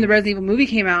 and then when 2. the Resident Evil movie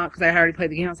came out, because I had already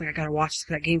played the game, I was like, I gotta watch this,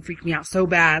 because that game freaked me out so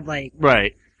bad, like,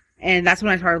 Right. and that's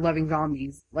when I started loving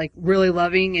zombies. Like, really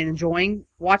loving and enjoying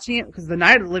watching it, because the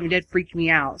Night of the Living Dead freaked me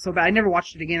out so bad. I never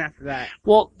watched it again after that.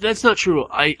 Well, that's not true.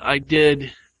 I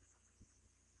did.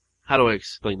 How do I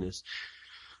explain this?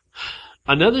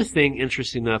 Another thing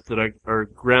interesting enough that our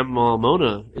grandma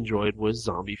Mona enjoyed was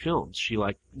zombie films. She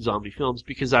liked zombie films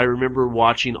because I remember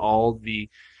watching all the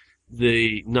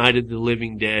Night of the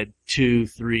Living Dead 2,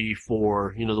 3,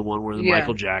 4, the one where the Yeah.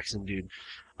 Michael Jackson dude.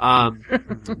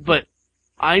 But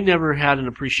I never had an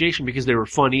appreciation because they were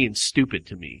funny and stupid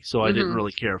to me, so I didn't Mhm.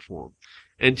 really care for them.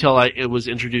 Until it was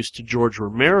introduced to George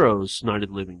Romero's Night of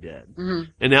the Living Dead.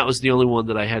 Mm-hmm. And that was the only one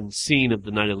that I hadn't seen of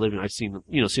the Night of the Living. I've seen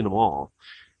them all.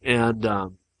 And,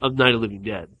 of Night of the Living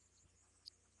Dead.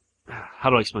 How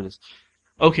do I explain this?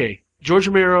 Okay. George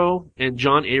Romero and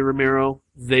John A. Romero,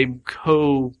 they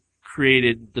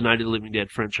co-created the Night of the Living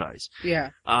Dead franchise. Yeah.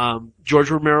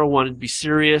 George Romero wanted to be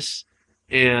serious,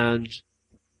 and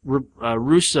John A.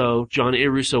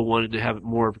 Russo wanted to have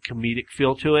more of a comedic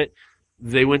feel to it.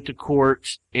 They went to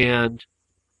court, and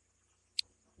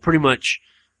pretty much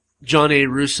John A.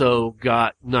 Russo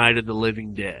got Night of the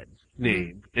Living Dead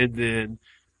name, and then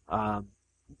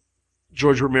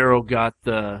George Romero got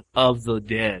the Of the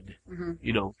Dead.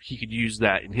 Mm-hmm. He could use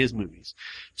that in his movies.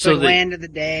 So they, Land of the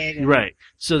Dead. And, right.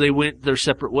 So they went their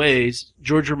separate ways.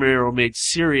 George Romero made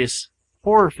serious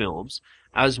horror films,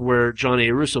 as where John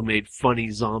A. Russo made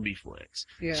funny zombie flicks.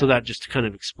 Yeah. So that just to kind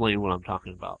of explain what I'm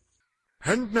talking about.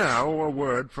 And now a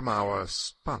word from our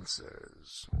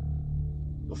sponsors.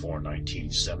 Before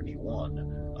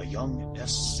 1971, a young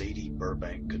S. Sadie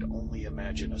Burbank could only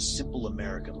imagine a simple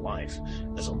American life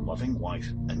as a loving wife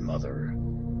and mother.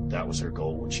 That was her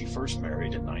goal when she first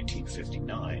married in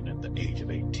 1959 at the age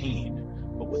of 18.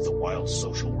 But with the wild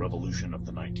social revolution of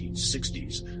the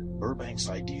 1960s, Burbank's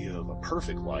idea of a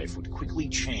perfect life would quickly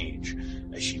change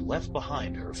as she left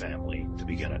behind her family to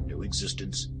begin a new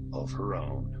existence of her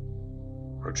own.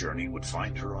 Her journey would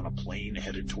find her on a plane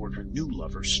headed toward her new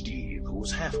lover, Steve, who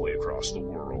was halfway across the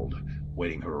world,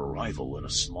 waiting her arrival in a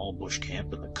small bush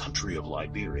camp in the country of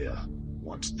Liberia.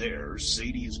 Once there,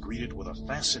 Sadie is greeted with a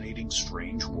fascinating,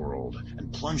 strange world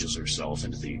and plunges herself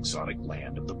into the exotic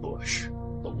land of the bush.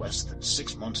 But less than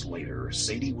 6 months later,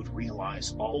 Sadie would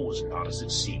realize all was not as it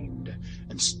seemed,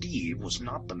 and Steve was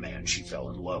not the man she fell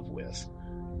in love with.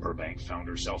 Burbank found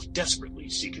herself desperately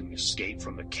seeking escape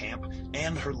from the camp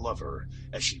and her lover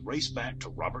as she raced back to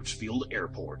Robertsfield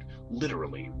Airport,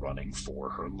 literally running for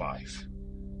her life.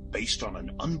 Based on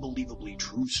an unbelievably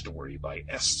true story by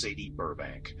S. Sadie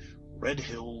Burbank, Red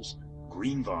Hills,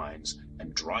 Green Vines,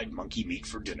 and Dried Monkey Meat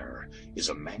for Dinner is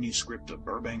a manuscript of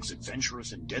Burbank's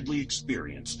adventurous and deadly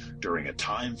experience during a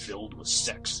time filled with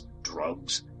sex,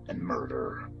 drugs, and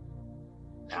murder.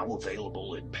 Now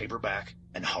available in paperback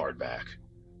and hardback.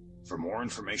 For more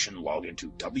information, log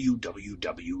into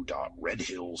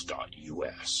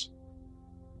www.redhills.us.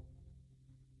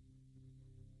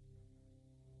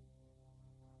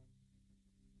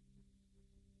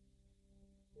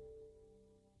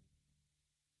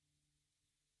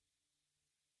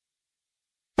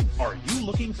 Are you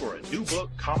looking for a new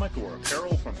book, comic, or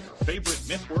apparel from your favorite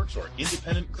MythWorks or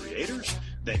independent creators?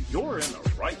 Then you're in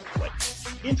the right place.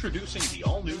 Introducing the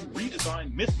all-new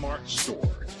redesigned MythMart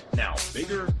store. Now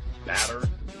bigger, badder,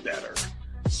 better.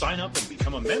 Sign up and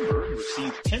become a member and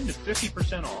receive 10 to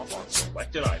 50% off on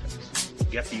selected items.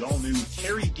 Get the all-new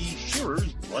Terry D.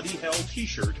 Shearer's Bloody Hell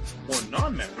t-shirt, or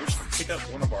non-members can pick up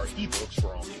one of our ebooks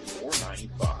for only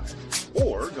 $4.95.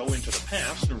 Or go into the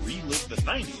past and relive the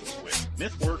 90s with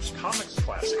MythWorks Comics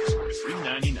Classics for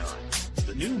 $3.99.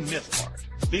 The new MythMart.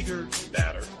 Bigger,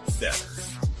 badder, better.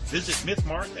 Visit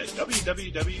MythMart at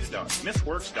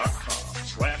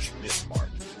www.mythworks.com/MythMart.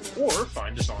 Or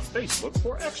find us on Facebook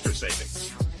for extra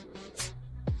savings.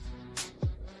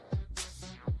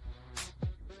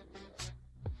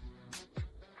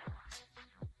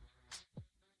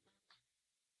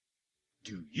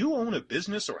 Do you own a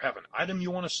business or have an item you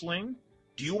want to sling?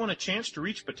 Do you want a chance to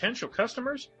reach potential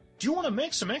customers? Do you want to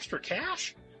make some extra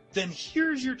cash? Then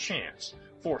here's your chance.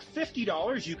 For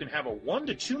 $50, you can have a 1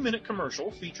 to 2 minute commercial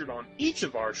featured on each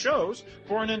of our shows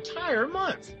for an entire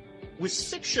month. With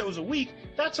 6 shows a week,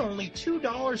 that's only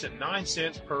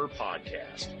 $2.09 per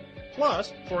podcast.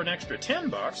 Plus, for an extra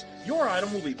 $10, your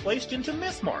item will be placed into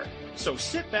MythMart. So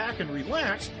sit back and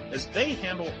relax as they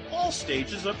handle all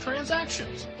stages of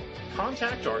transactions.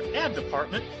 Contact our ad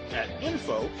department at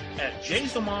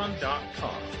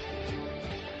info@jason.com.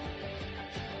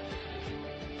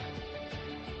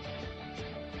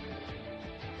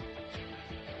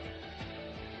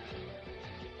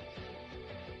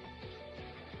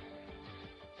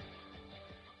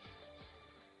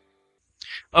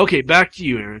 Okay, back to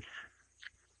you, Aaron.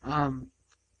 I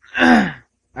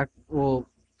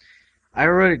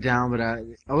wrote it down, but I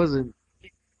wasn't.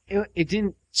 It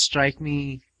didn't strike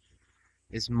me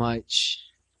as much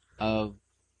of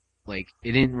like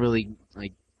it didn't really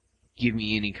like give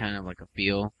me any kind of like a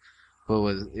feel. But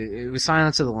it was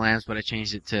Silence of the Lambs, but I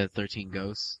changed it to 13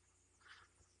 Ghosts.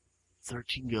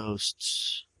 13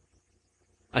 Ghosts.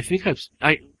 I think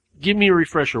give me a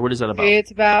refresher. What is that about?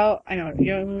 It's about, I know,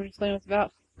 you want me to explain what it's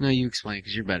about? No, you explain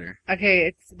because you're better. Okay,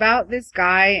 it's about this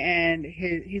guy and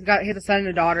he has a son and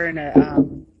a daughter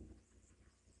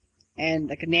and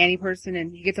like a nanny person,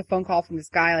 and he gets a phone call from this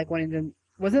guy like wanting them.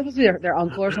 Wasn't it supposed to be their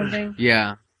uncle or something?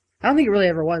 Yeah. I don't think it really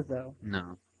ever was though.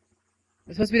 No. It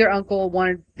was supposed to be their uncle,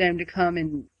 wanted them to come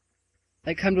and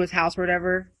like come to his house or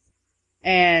whatever,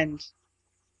 and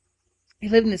he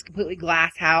lived in this completely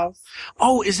glass house.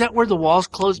 Oh, is that where the walls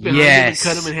closed behind him and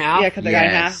cut him in half? Yeah, cut the guy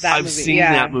in half. That I've movie. seen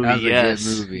yeah. that movie. That was a Yes,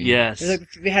 good movie. yes. It was like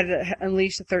they had to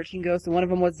unleash the 13 ghosts, and one of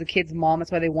them was the kid's mom.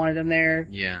 That's why they wanted him there,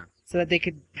 Yeah. so that they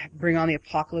could bring on the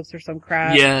apocalypse or some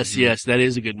crap. Yes, yes, that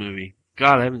is a good movie.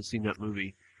 God, I haven't seen that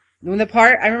movie. When I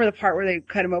remember the part where they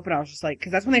cut him open, I was just like,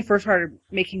 because that's when they first started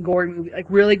making gory movies, like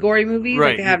really gory movies, Right.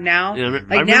 like they have now. Yeah, I Like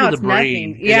remember now the it's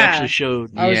brain. nothing. It Yeah. actually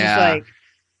showed. I was Yeah. just like,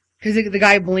 because the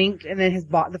guy blinked and then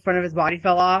the front of his body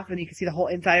fell off, and you could see the whole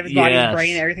inside of his body, Yes. and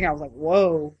brain, and everything. I was like,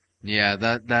 whoa. Yeah,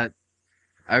 that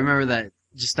I remember that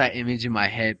just that image in my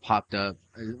head popped up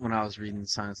when I was reading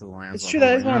Silence of the Lambs. It's true,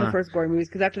 that is one of the first gory movies,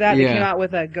 because after that, they Yeah. came out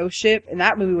with a Ghost Ship, and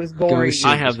that movie was gory. Ghost Ship.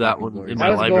 I have was that fucking one gory. in That my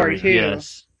was gory, library. too.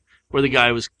 Yes, where the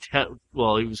guy was he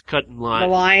was cutting The line.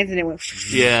 lines, and it went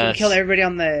Yes. and killed everybody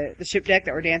on the ship deck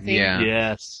that were dancing. Yeah.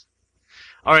 Yes.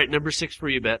 All right, number 6 for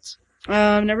you, Bets.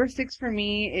 Number 6 for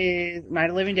me is Night of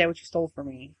the Living Dead, which you stole from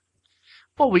me.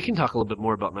 Well, we can talk a little bit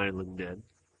more about Night of the Living Dead.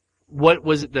 What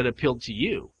was it that appealed to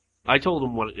you? I told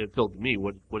him what it appealed to me.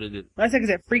 What did it? I said because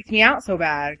it freaked me out so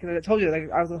bad. Because I told you, like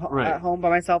I was Right. at home by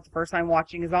myself the first time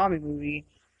watching a zombie movie,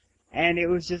 and it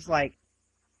was just like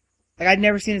I'd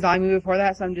never seen a zombie movie before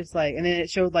that. So I'm just like, and then it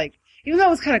showed like, even though it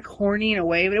was kind of corny in a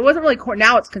way, but it wasn't really corny.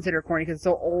 Now it's considered corny because it's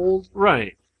so old.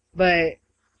 Right. But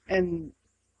and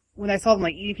when I saw them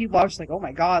like eating people, I was just like, oh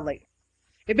my god, like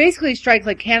it basically strikes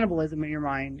like cannibalism in your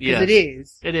mind because Yes. it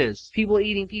is It is. people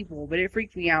eating people. But it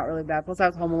freaked me out really bad. Plus I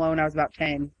was home alone. I was about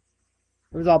 10.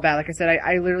 It was all bad. Like I said,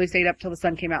 I literally stayed up till the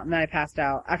sun came out and then I passed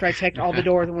out after I checked all the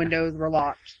doors and windows were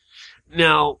locked.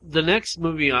 Now, the next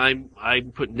movie I'm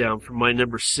putting down for my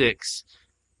number 6,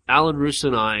 Alan Russo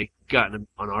and I got in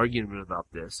an argument about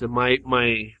this, and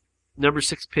my number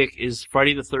 6 pick is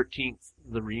Friday the 13th,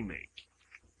 the remake,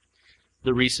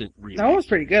 the recent remake. That one was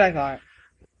pretty good, I thought.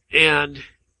 And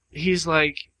he's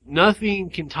like, nothing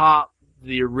can top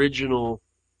the original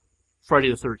Friday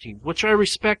the 13th, which I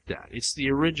respect that. It's the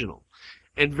original.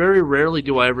 And very rarely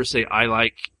do I ever say I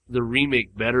like the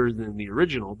remake better than the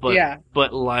original. But, Yeah.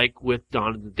 but like with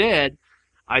Dawn of the Dead,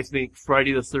 I think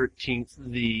Friday the 13th,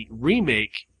 the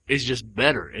remake, is just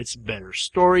better. It's better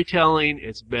storytelling.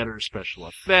 It's better special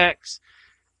effects.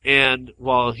 And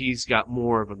while he's got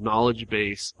more of a knowledge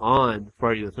base on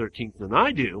Friday the 13th than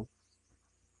I do,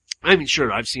 I mean,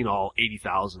 sure, I've seen all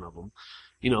 80,000 of them,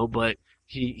 but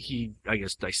he, I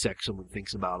guess, dissects them and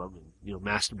thinks about them and,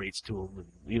 masturbates to them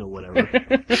and, whatever.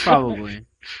 Probably.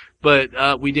 But,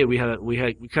 we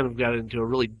kind of got into a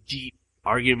really deep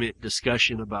argument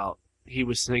discussion about, he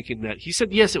was thinking that, he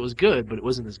said, yes, it was good, but it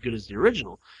wasn't as good as the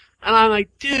original. And I'm like,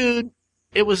 dude,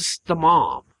 it was the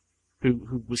mom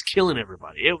who was killing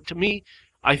everybody. To me,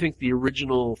 I think the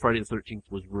original Friday the 13th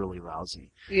was really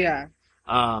lousy. Yeah.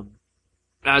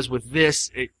 As with this,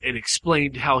 it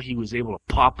explained how he was able to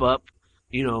pop up,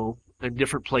 in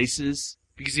different places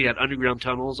because he had underground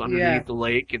tunnels underneath the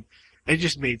lake, and it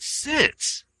just made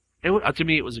sense. To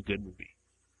me, it was a good movie.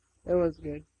 It was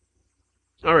good.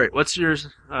 All right, what's yours?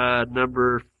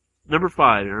 Number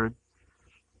 5, Aaron.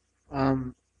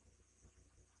 I'm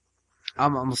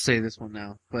gonna say this one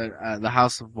now, but the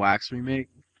House of Wax remake.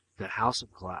 The House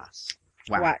of Glass.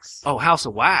 Wax. Oh, House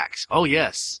of Wax. Oh,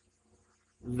 yes.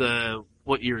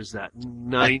 What year is that?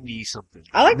 90 something.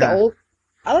 I like the Nah.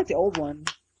 old one.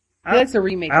 I like the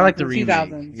remake. I like one the from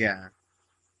remake. 2000s. Yeah.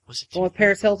 Was it? The one with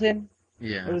Paris Hilton.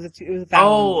 Yeah. It was a thousand.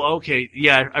 Oh, okay.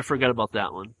 Yeah, I forgot about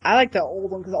that one. I like the old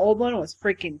one because the old one was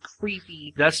freaking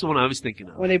creepy. That's the one I was thinking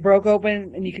of. When they broke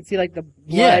open and you could see like the blood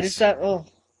Yes. and stuff. Oh.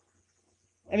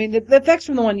 I mean, the effects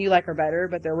from the one you like are better,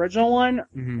 but the original one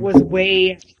Mhm. was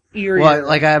way eerier. Well,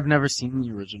 like I've never seen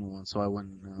the original one, so I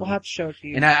wouldn't know. We'll have to show it to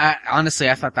you. And I honestly,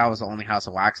 I thought that was the only House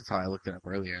of Wax until I looked it up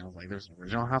earlier, and I was like, "There's an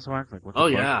original House of Wax." Like, what the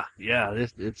Oh, fuck? yeah.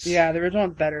 It's Yeah, the original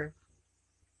one's better.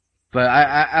 But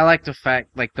I like the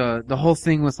fact, like the whole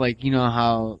thing with like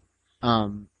how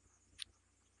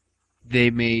they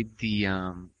made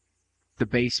the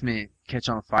basement catch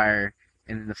on fire,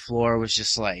 and then the floor was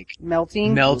just like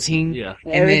Melting. melting. Yeah. Yeah,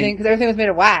 and everything, then- because everything was made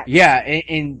of wax. Yeah,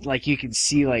 and like you can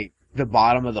see like the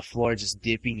bottom of the floor just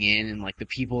dipping in, and like the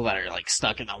people that are like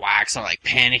stuck in the wax are like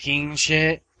panicking and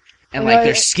shit, and like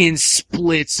their skin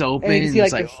splits open. And you can see,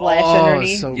 it's like, the flesh oh,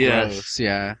 underneath. so Yes. gross.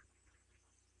 Yeah,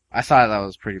 I thought that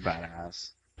was pretty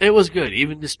badass. It was good,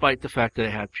 even despite the fact that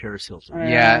it had Paris Hilton.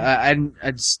 Yeah.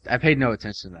 Yeah, I paid no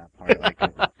attention to that part.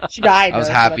 Like, She died. I was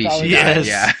though, so happy that's all she we got. died.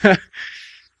 Yes. Yeah.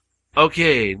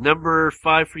 Okay, number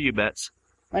 5 for you, Bets.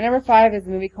 My number 5 is a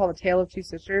movie called A Tale of Two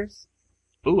Sisters.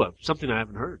 Ooh, something I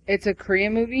haven't heard. It's a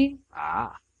Korean movie.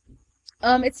 Ah.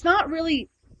 It's not really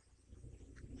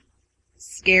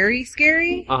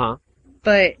scary, Uh-huh.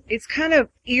 but it's kind of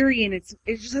eerie and it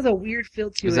just has a weird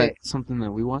feel to Is it. that something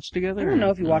that we watched together? I don't know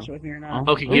or if you no? watched it with me or not.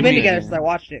 Oh. Okay, We've give been me- together since I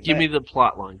watched it. Give but, me the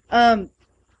plot line.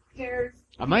 there's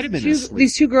I might have been asleep.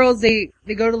 these two girls. They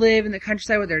go to live in the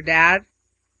countryside with their dad,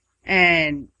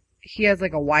 and he has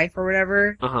like a wife or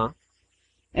whatever. Uh-huh.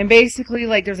 And basically,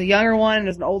 like, there's a younger one and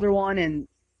there's an older one, and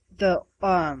the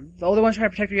older one's trying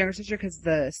to protect her younger sister because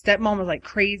the stepmom was like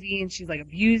crazy and she's like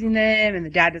abusing them, and the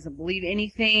dad doesn't believe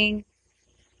anything.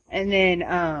 And then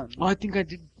Oh, I think I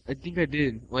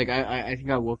did. Like, I think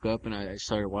I woke up and I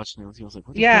started watching it. And I was like,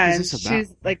 what the yeah, fuck and is this about?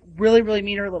 she's like really, really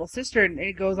mean to her little sister, and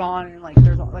it goes on, and like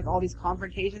there's like all these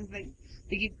confrontations. They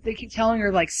keep telling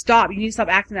her like, stop, you need to stop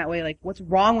acting that way. Like, what's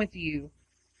wrong with you?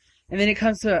 And then it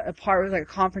comes to a part where like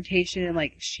a confrontation, and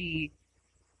like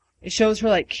it shows her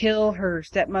like kill her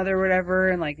stepmother or whatever,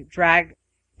 and like drag.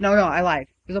 No, I lied.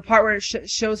 There's a part where it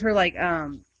shows her like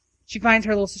she finds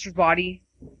her little sister's body,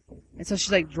 and so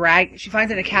she's like she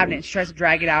finds it in a cabinet, and she tries to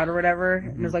drag it out or whatever,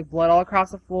 and there's like blood all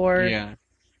across the floor. Yeah.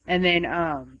 And then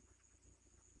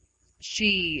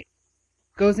she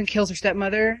goes and kills her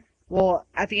stepmother. Well,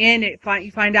 at the end,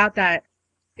 you find out that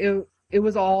it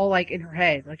was all like in her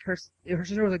head. Like her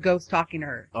sister was a ghost talking to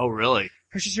her. Oh, really?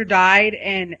 Her sister died,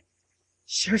 and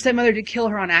her stepmother did kill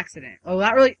her on accident. Well,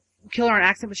 not really kill her on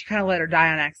accident, but she kind of let her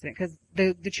die on accident because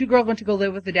the two girls went to go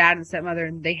live with the dad and the stepmother,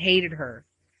 and they hated her.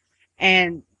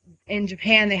 And in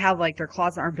Japan, they have like their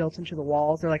closets aren't built into the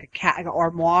walls; they're like like an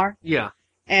armoire. Yeah.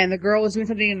 And the girl was doing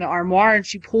something in the armoire, and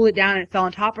she pulled it down, and it fell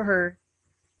on top of her.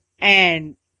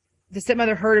 And the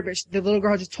stepmother heard it, but the little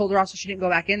girl just told her off, so she didn't go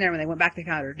back in there. When they went back, they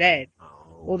found her dead.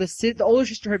 Well, the older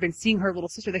sister had been seeing her little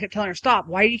sister. They kept telling her, stop.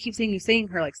 Why do you keep seeing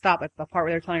her? Like, stop. At the part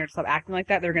where they're telling her to stop acting like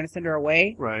that, they're going to send her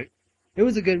away. Right. It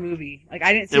was a good movie. Like,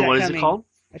 I didn't see And that what coming. is it called?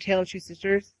 A Tale of Two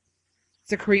Sisters.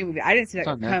 It's a Korean movie. I didn't see that It's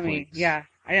on coming. Netflix. Yeah.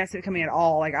 I didn't see it coming at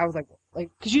all. Like, I was like,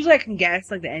 cause usually I can guess,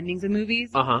 like, the endings of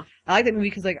movies. Uh-huh. I like that movie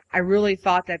because, like, I really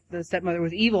thought that the stepmother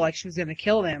was evil, like, she was going to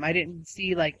kill them. I didn't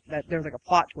see, like, that there was, like, a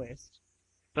plot twist.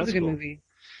 It was That's a good cool. movie.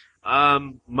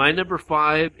 My number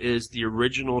 5 is the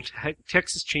original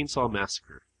Texas Chainsaw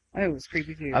Massacre. Oh, it was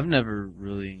creepy, too. I've never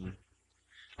really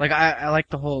like I like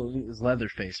the whole it was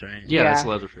Leatherface, right? Yeah, Yeah. that's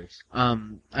Leatherface.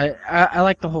 I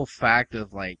like the whole fact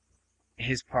of like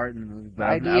his part in the movie, but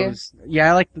Idea?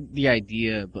 I like the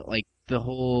idea, but like the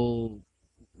whole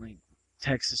like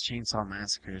Texas Chainsaw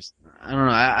Massacres. I don't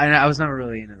know. I was never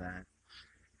really into that.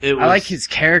 I like his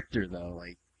character though,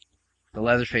 like the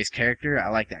Leatherface character. I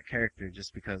like that character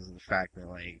just because of the fact that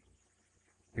like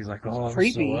he's like, oh, I'm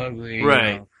creepy. so ugly,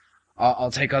 Right. you know.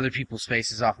 I'll take other people's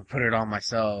faces off and put it on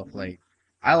myself. Like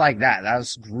I like that. That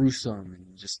was gruesome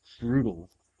and just brutal.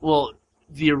 Well,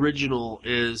 the original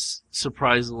is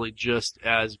surprisingly just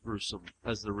as gruesome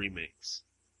as the remakes.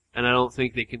 And I don't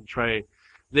think they can try...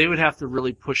 They would have to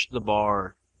really push the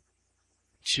bar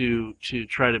to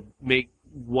try to make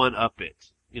one-up it,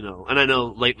 you know. And I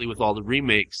know lately with all the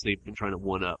remakes, they've been trying to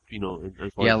one-up, you know.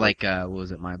 As far Yeah, as like what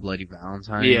was it, My Bloody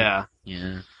Valentine? Yeah.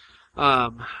 Yeah.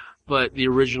 But the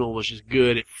original was just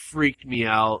good. It freaked me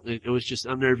out. It was just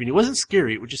unnerving. It wasn't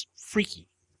scary. It was just freaky.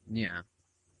 Yeah.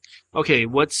 Okay,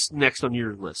 what's next on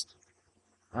your list?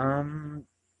 I'm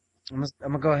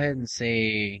gonna go ahead and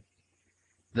say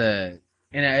and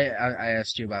I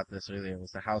asked you about this earlier. It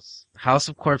was the House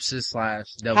of Corpses /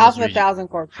 Devil's House of a Rejects. Thousand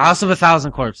Corpses. House of a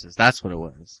Thousand Corpses. That's what it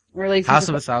was. Or Lacey House used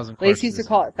of to a Thousand call- Lacey used Corpses to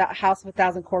call it that House of a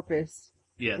Thousand Corpus.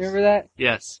 Yes. Remember that?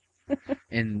 Yes.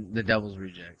 and the Devil's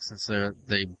Rejects, since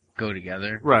they go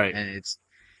together. Right. And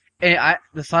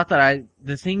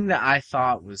the thing that I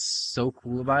thought was so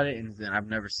cool about it, and then I've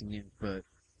never seen it, but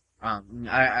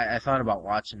I thought about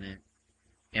watching it,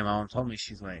 and my mom told me,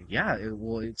 she's like, yeah,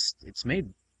 it's made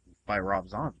by Rob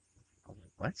Zombie. I was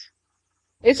like, what?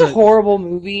 It's So- a horrible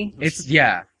movie.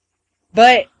 Yeah.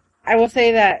 But I will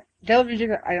say that Devil's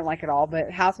Rejects I didn't like at all,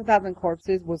 but House of a Thousand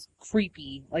Corpses was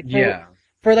creepy. Like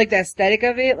for like the aesthetic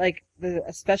of it, like the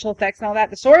special effects and all that.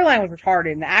 The storyline was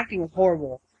retarded and the acting was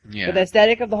horrible. Yeah. But the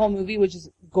aesthetic of the whole movie was just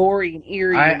gory and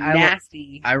eerie and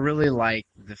nasty. I really like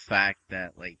the fact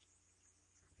that, like,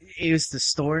 it was the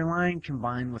storyline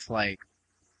combined with, like,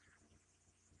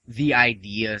 the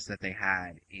ideas that they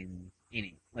had in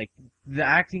it. Like, the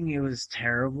acting, it was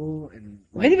terrible. And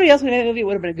If like, anybody else made that movie, it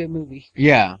would have been a good movie.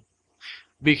 yeah.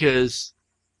 Because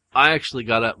I actually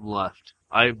got up and left.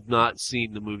 I've not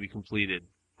seen the movie completed.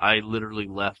 I literally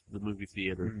left the movie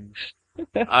theater.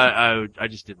 I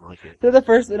just didn't like it. So the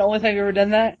first and only time you ever done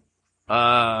that?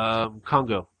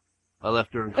 Congo. I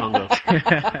left during Congo.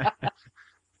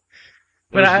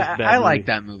 But It was just a bad I like movie.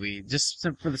 that movie, just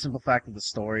for the simple fact of the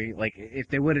story. Like, if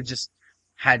they would have just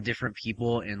had different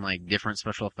people and, like, different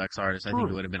special effects artists, I think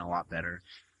it would have been a lot better.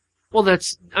 Well,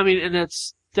 that's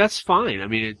fine. I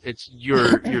mean, it's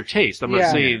your taste. I'm not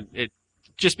Yeah. saying it,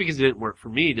 just because it didn't work for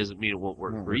me doesn't mean it won't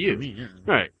work Won't for work you. me, yeah.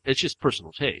 Right. It's just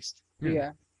personal taste.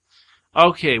 Yeah.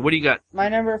 Okay, what do you got? My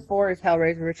number 4 is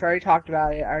Hellraiser, which I already talked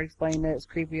about it. I already explained it. It's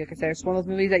creepy. Like I said, it's one of those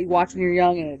movies that you watch when you're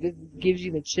young and it just gives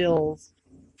you the chills.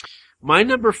 My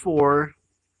number 4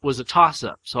 was a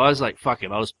toss-up, so I was like, fuck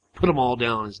it. I was put them all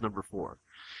down as number 4.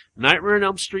 Nightmare on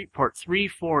Elm Street Part 3,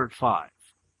 4, and 5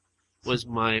 was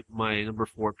my number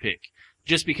 4 pick.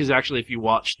 Just because actually if you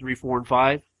watch 3, 4, and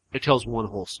 5, it tells one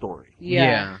whole story.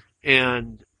 Yeah.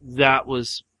 And that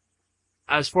was,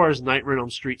 as far as Nightmare on Elm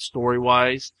Street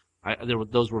story-wise,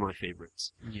 those were my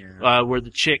favorites. Yeah. Where the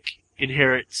chick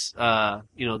inherits,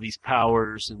 these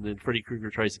powers, and then Freddy Krueger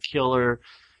tries to kill her.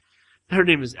 Her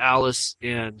name is Alice,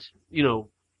 and,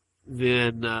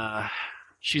 then,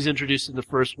 she's introduced in the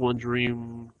first one,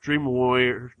 Dream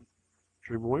Warriors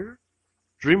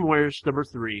number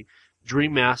 3,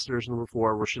 Dream Masters number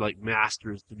 4, where she, like,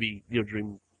 masters to be,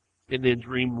 Dream, and then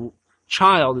Dream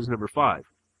Child is number 5.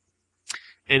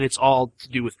 And it's all to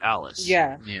do with Alice.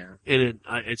 Yeah. Yeah. And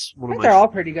it's one I of think my... they're all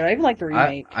pretty good. I even like the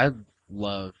remake. I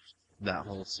love that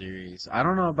whole series. I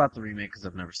don't know about the remake because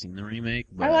I've never seen the remake.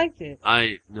 But I liked it.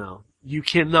 No. You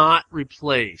cannot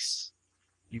replace...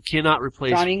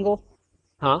 John Ingle?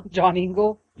 Huh? John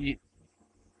Ingle?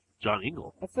 John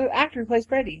Ingle. That's the actor who plays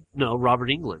Freddy. No, Robert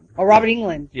Englund. Oh, Robert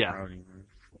Englund. Yeah.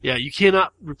 Yeah, you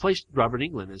cannot replace Robert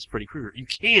Englund as Freddy Krueger. You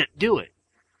can't do it.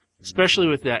 especially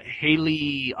with that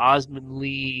Haley Osmond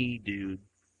Lee dude,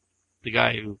 the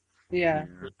guy who. Yeah.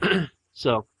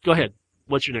 So go ahead.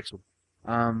 What's your next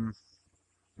one?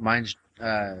 Mine's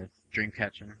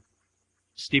Dreamcatcher.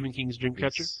 Stephen King's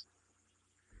Dreamcatcher. It's-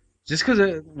 Just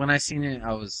because when I seen it,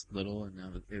 I was little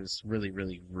and it was really,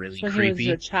 really, really So he creepy.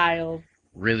 was a child.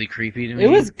 Really creepy to me. It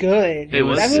was good. It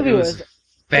was- that movie it was, was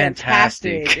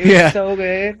fantastic. It was so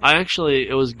good.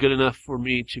 It was good enough for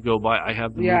me to go buy. I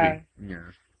have the Yeah. movie,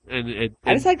 Yeah. and it.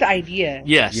 I just like the idea.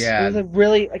 Yes. Yeah. It was a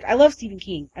really I love Stephen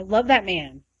King. I love that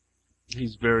man.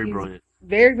 He's very He's- brilliant.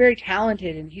 Very, very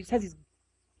talented, and he just has these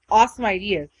awesome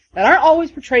ideas that aren't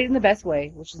always portrayed in the best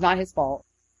way, which is not his fault.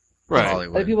 Right.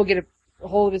 Hollywood. Other people get a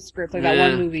hold of his script, like that Yeah.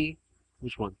 one movie.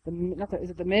 Which one?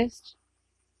 Is it The Mist?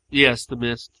 Yes, The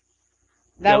Mist.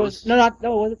 That That was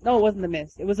was- it wasn't The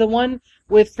Mist. It was the one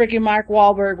with freaking Mark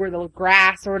Wahlberg where the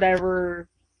grass or whatever.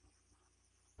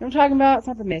 You know what I'm talking about? It's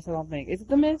not The Mist, I don't think. Is it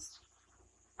The Mist?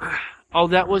 Oh,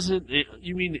 that wasn't.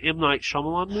 You mean the M. Night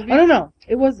Shyamalan movie? Oh no,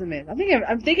 it was The Mist. I'm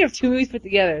thinking of two movies put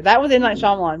together. That was M. Night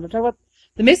Shyamalan. I'm talking about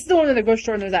The Mist is the one in the grocery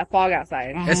store and there's that fog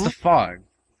outside. It's the fog.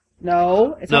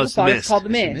 No, it's No, not it's The Fog. The It's called The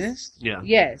It's Mist. the mist? Yeah.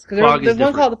 Yes, because Fog is there's one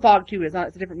different. called The Fog too. It's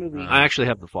a different movie. I actually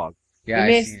have The Fog. Yeah, The I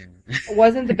Mist. seen it. It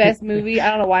wasn't the best movie. I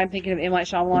don't know why I'm thinking of M. Night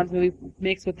Shyamalan's movie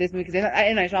mixed with this movie because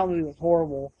M. Night Shyamalan movie was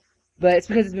horrible, but it's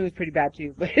because this movie was pretty bad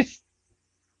too. But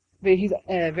he's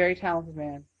a very talented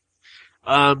man.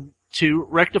 To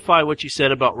rectify what you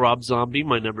said about Rob Zombie,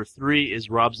 my number 3 is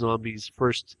Rob Zombie's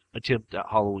first attempt at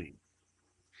Halloween.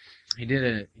 He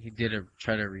did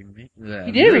try to remake.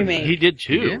 He did a remake. He did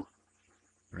He 2. did?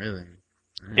 Really?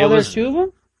 It Oh, there's was- two of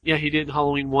them. Yeah, he did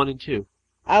Halloween 1 and 2.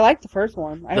 I like the first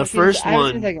one. I haven't seen the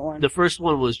second one. The first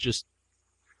one was just,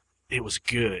 it was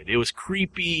good. It was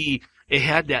creepy. It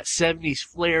had that 70s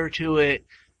flair to it.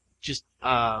 Just,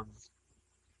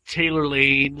 Taylor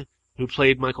Lane, who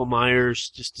played Michael Myers,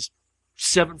 just this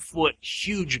 7-foot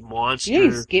huge monster.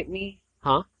 You skipped me.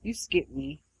 Huh? You skipped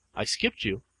me. I skipped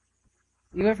you.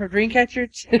 You went from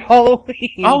Dreamcatcher to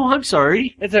Halloween. Oh, I'm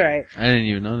sorry. It's alright. I didn't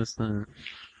even notice that.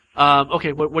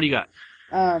 Okay, what do you got?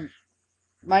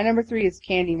 My number 3 is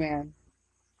Candyman.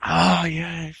 Oh,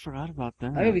 yeah, I forgot about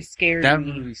that. That movie scared That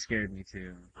me. movie scared me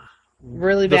too.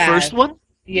 Really The bad. first one?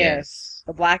 Yes.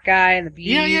 The black guy and the bees.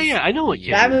 Yeah. I know it.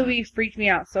 Yeah. That movie freaked me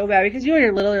out so bad because when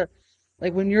you're little,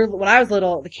 like when I was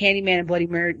little, the Candyman and Bloody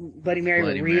Mary Bloody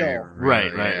were real.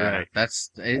 Mary, Right.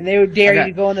 That's it. And they would dare I got-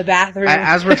 you to go in the bathroom.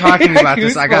 As we're talking about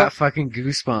this, I got Goosebumps. fucking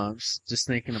goosebumps just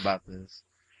thinking about this.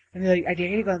 And they're like, I dare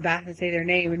you to go in the bathroom and say their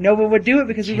name. And no one would do it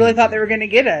because we really thought they were going to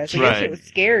get us. Like, that Right. shit was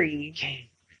scary.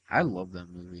 I love that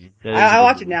movie. That is a I good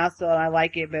watch it movie. now still and I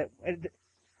like it, but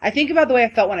I think about the way I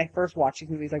felt when I first watched these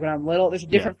movies. Like when I'm little, there's a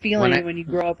different feeling When I- when you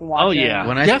grow up and watch Oh, them. yeah.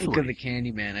 When I definitely. think of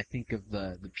the Candyman, I think of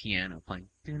the piano playing.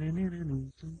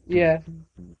 Yeah.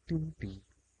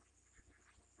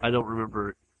 I don't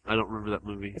remember that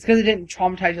movie. It's because it didn't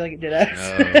traumatize you like it did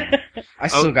us. No. I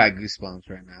still Oh. got goosebumps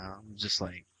right now. I'm just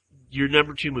like, Your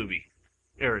number 2 movie,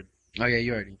 Aaron. oh yeah,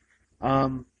 you already.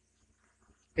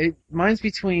 Mine's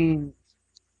between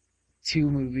two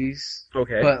movies,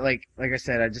 Okay. but like I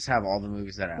said, I just have all the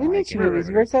movies that I We like. made two in movies.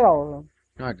 You order. already said all of them.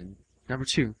 No, I didn't. Number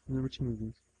two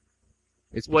movies.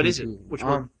 It's What between is it? two. Which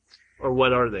one? Or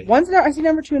what are they? I see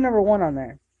number 2 and number 1 on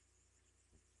there.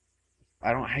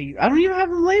 I don't even have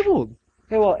them labeled.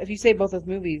 Okay, well, if you say both those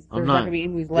movies, I'm there's not not. going to be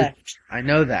any movies left. I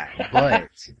know that, but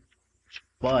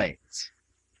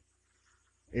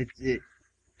it.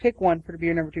 Pick one for to be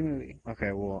your number 2 movie.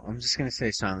 Okay, well, I'm just gonna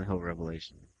say Silent Hill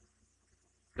Revelation.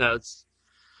 It's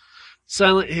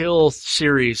Silent Hill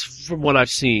series, from what I've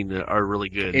seen, are really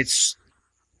good. It's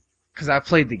because I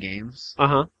played the games.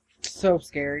 Uh-huh. So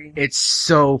scary. It's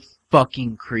so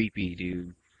fucking creepy,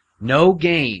 dude. No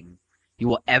game you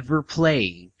will ever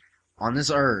play on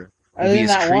this earth. will Other be than as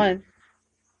that creep- one.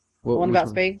 What- One which about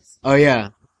space. Oh yeah,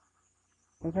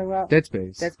 What are you talking about? Dead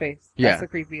Space. Dead Space. Yeah. That's the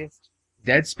creepiest.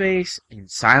 Dead Space and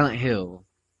Silent Hill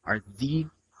are the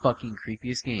fucking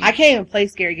creepiest games I can't even play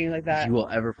scary games like that. you will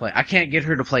ever play. I can't get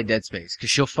her to play Dead Space because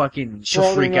she'll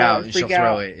Roll freak the out remote, and she'll freak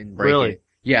throw out. it and break Really? it.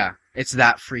 Yeah, it's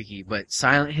that freaky. But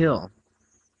Silent Hill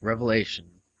Revelation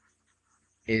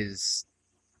is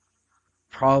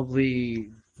probably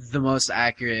the most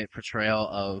accurate portrayal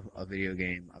of a video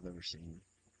game I've ever seen.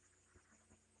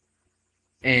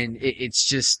 And it's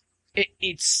just,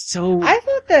 it's so... I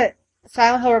thought that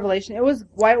Silent Hill Revelation,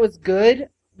 why it was good,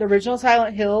 the original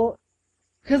Silent Hill,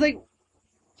 because like,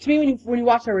 to me when you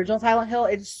watch the original Silent Hill,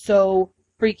 it's so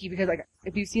freaky because like,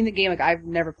 if you've seen the game, like I've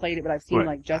never played it, but I've seen Right.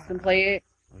 like Justin play it.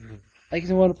 Like, if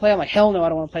you want to play, I'm like, hell no, I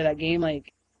don't want to play that game.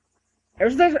 Like, ever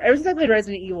since I played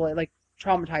Resident Evil, it like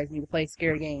traumatized me to play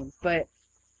scary games. But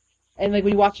And like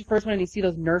when you watch the first one and you see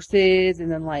those nurses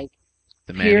and then like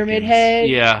The Pyramid mannequins. Head,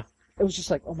 Yeah. it was just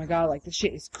like, oh my god, like this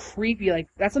shit is creepy. Like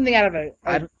that's something out of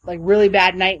a like really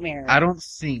bad nightmare. I don't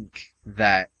think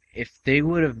that if they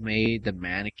would have made the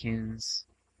mannequins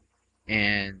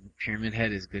and Pyramid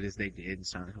Head as good as they did in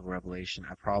Silent Hill Revelation,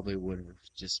 I probably would have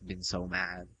just been so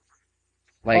mad.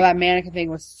 Like, that mannequin thing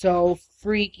was so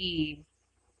freaky.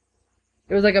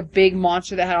 It was like a big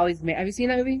monster that had all these. Have you seen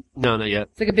that movie? No, not yet.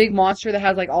 It's like a big monster that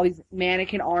has like all these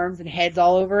mannequin arms and heads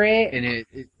all over it. and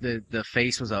the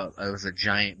face was a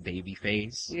giant baby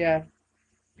face. Yeah.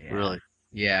 Yeah. Really.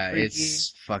 Yeah, Freaky.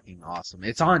 it's fucking awesome.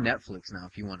 It's on Netflix now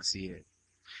if you want to see it.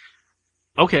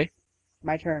 Okay.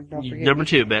 My turn. Don't forget. Number me.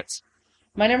 2, Bets.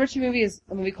 My number 2 movie is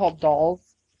a movie called Dolls.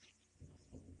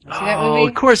 You see that Oh, movie?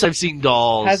 of course I've seen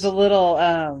Dolls. Has a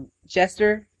little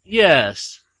jester.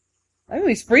 Yes. That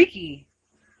movie's freaky.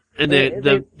 And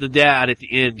the dad at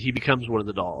the end, he becomes one of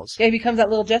the dolls. Yeah, he becomes that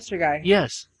little jester guy.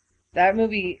 Yes. That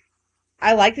movie,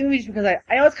 I like the movie just because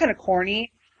I know it's kind of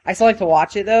corny. I still like to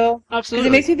watch it though. Because Absolutely.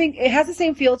 it makes me think, it has the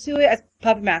same feel to it as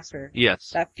Puppet Master. Yes.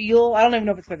 That feel, I don't even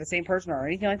know if it's by the same person or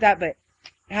anything like that, but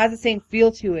it has the same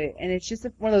feel to it. And it's just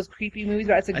one of those creepy movies,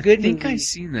 but it's a good I think movie. I've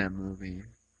seen that movie.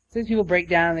 Some people break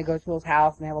down and they go to his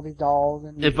house and they have all these dolls.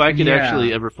 And If I could Yeah.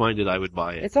 actually ever find it, I would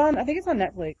buy it. it's on, I think it's on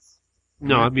Netflix.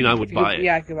 No, I mean, I would If you could- buy it.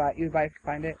 Yeah, I could buy it. You would buy it if you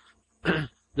find it.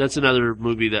 That's another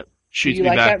movie that Do shoots you me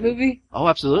like back. that movie? Oh,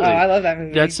 absolutely. Oh, I love that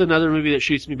movie. That's another movie that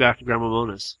shoots me back to Grandma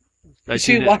Mona's. You I've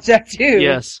seen should it. watch that too.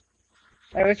 Yes.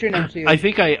 Alright, what's your number 2? I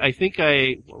think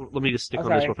let me just stick Oh, on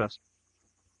this sorry. real fast.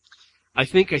 I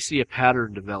think I see a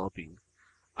pattern developing.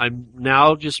 I'm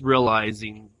now just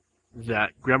realizing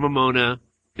that Grandma Mona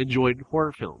enjoyed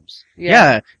horror films.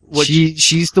 Yeah, Which-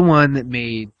 she's the one that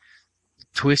made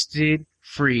Twisted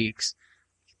Freaks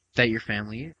that your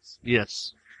family is.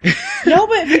 Yes. No,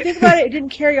 but if you think about it, it didn't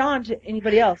carry on to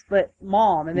anybody else but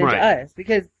Mom and then Right. to us.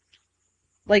 Because,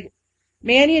 like,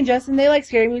 Manny and Justin, they like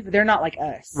scary movies, but they're not like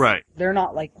us. Right. They're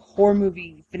not like horror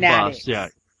movie fanatics. Buffs, yeah.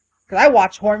 Because I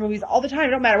watch horror movies all the time.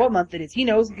 It don't matter what month it is. He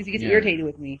knows because he gets Yeah. irritated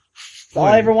with me. That's all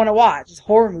I ever want to watch is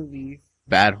horror movies.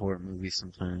 Bad horror movies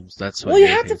sometimes. That's what Well, you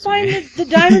have to irritates find me. the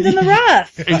diamonds in the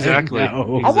rough. Exactly.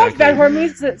 No. I'll watch bad horror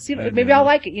movies to see I maybe know. I'll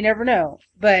like it. You never know.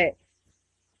 But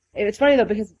it's funny though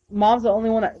because Mom's the only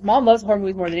one that Mom loves horror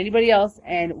movies more than anybody else,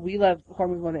 and we love horror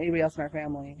movies more than anybody else in our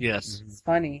family. Yes. It's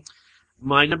funny.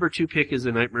 My number 2 pick is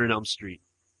A Nightmare on Elm Street.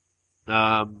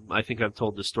 I think I've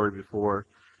told this story before.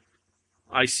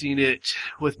 I seen it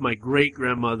with my great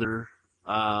grandmother,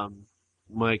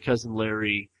 my cousin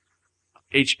Larry,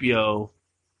 HBO.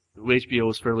 HBO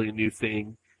was fairly a new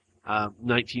thing,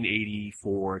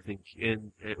 1984, I think,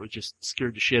 and it was just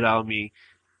scared the shit out of me.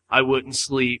 I wouldn't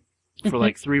sleep for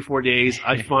like 3 or 4 days.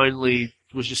 I finally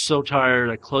was just so tired.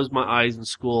 I closed my eyes in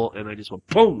school and I just went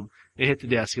boom and hit the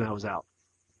desk and I was out.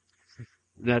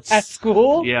 That's At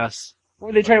school? Yes.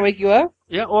 Were they trying to wake you up?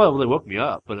 Yeah. Well, they woke me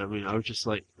up, but I mean, I was just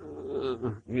like,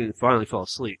 finally fell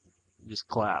asleep, just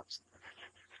collapsed.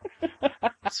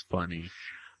 It's funny.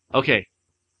 Okay,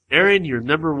 Aaron, your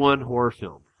number 1 horror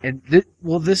film. And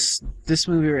this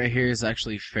movie right here is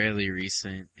actually fairly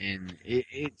recent, and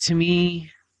it to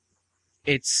me,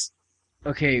 it's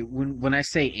okay. When I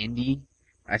say indie,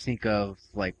 I think of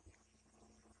like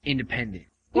independent.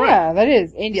 Yeah, that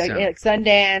is indie, like, So- like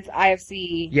Sundance,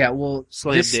 IFC. Yeah, well,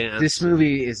 Slam this Dance.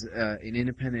 movie is an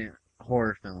independent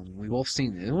horror film. We've both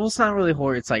seen it. Well, it's not really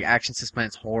horror. It's like action,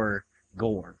 suspense, horror,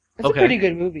 gore, It's Okay. a pretty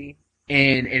good movie.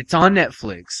 and it's on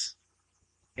Netflix,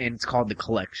 and it's called The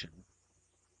Collection.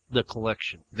 The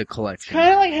Collection. The Collection.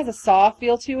 Kind of like has a Saw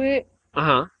feel to it, Uh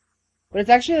huh. but it's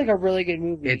actually like a really good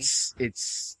movie.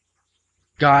 It's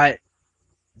got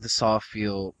the Saw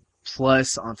feel,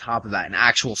 plus on top of that, an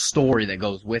actual story that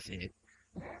goes with it.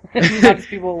 not just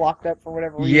people locked up for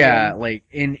whatever reason. Yeah, like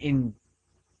in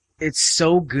it's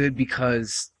so good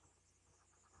because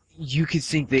you could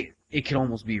think that it could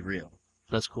almost be real.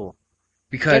 That's cool.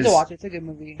 You have Because to watch it. It's a good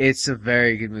movie. it's a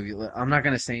very good movie. I'm not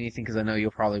gonna say anything because I know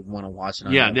you'll probably want to watch it.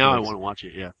 On Yeah. Now I Netflix. want to watch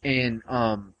it. Yeah. And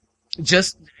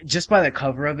just by the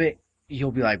cover of it,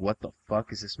 you'll be like, "What the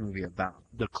fuck is this movie about?"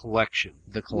 The Collection.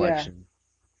 The Collection.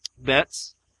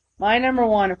 Bets. My number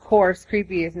 1, of course,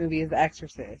 creepiest movie is The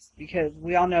Exorcist, because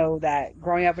we all know that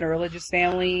growing up in a religious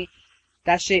family,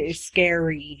 that shit is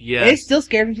scary. Yes. And it still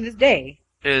scares me to this day.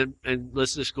 And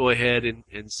let's just go ahead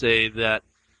and say that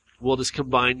we'll just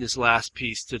combine this last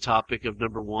piece to topic of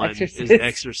number 1 is Exorcist.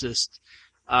 Exorcist.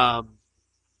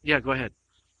 Yeah. Go ahead.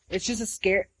 It's just a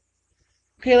scare.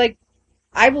 Okay, like,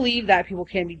 I believe that people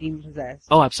can be demon possessed.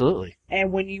 Oh, absolutely.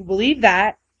 And when you believe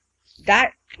that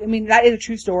I mean, that is a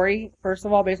true story, first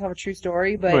of all, based off a true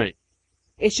story, but Right.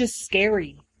 it's just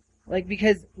scary. Like,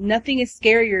 because nothing is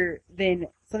scarier than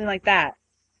something like that.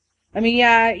 I mean,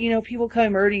 yeah, you know, people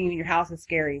come murdering you in your house is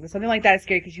scary, but something like that is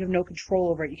scary because you have no control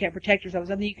over it. You can't protect yourself. It's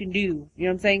nothing you can do. You know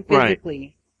what I'm saying?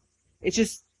 Physically. Right. It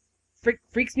just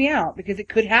freaks me out because it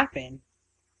could happen.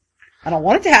 I don't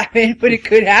want it to happen, but it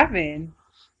could happen.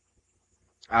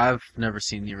 I've never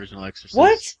seen the original Exorcist.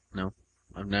 What? No,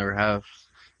 I've never have.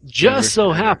 Just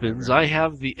so happens I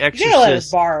have the Exorcist. You gotta let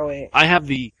us borrow it. I have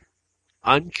the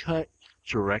uncut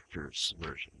director's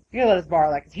version. You gotta let us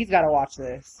borrow that because he's gotta watch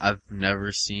this. I've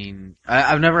never seen.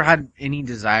 I've never had any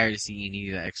desire to see any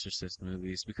of the Exorcist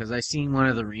movies because I seen one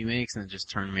of the remakes and it just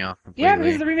turned me off completely. Yeah,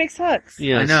 because the remake sucks.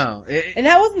 Yes. I know. And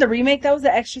that wasn't the remake. That was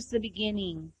the Exorcist the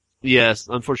beginning. Yes,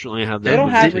 unfortunately I have that. They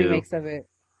don't have too. remakes of it.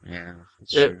 Yeah,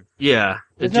 it's true. Yeah.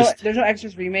 There's no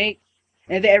Exorcist remake.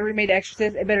 And if they ever remade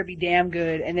Exorcist, it better be damn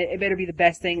good, and it better be the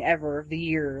best thing ever of the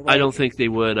year. Like, I don't think they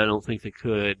would. I don't think they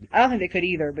could. I don't think they could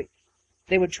either, but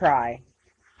they would try.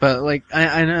 But like,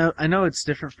 I know it's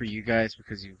different for you guys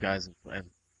because you guys have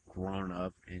grown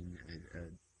up in a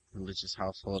religious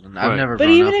household, and I've never. But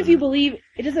grown even up if you believe,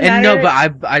 it doesn't and matter. no,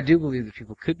 but I do believe that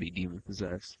people could be demon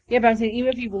possessed. Yeah, but I'm saying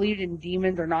even if you believed in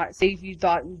demons or not, say if you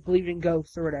believed in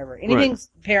ghosts or whatever, anything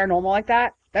paranormal like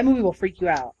that, that movie will freak you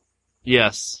out.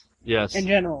 Yes. Yes. In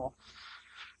general.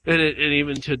 And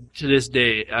even to this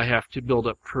day, I have to build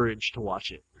up courage to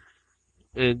watch it.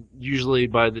 And usually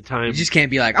by the time... You just can't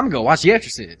be like, I'm gonna go watch The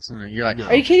Exorcist. And you're like, no.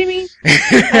 Are you kidding me?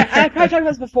 I probably talked about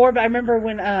this before, but I remember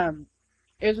when,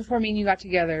 it was before me and you got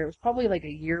together. It was probably like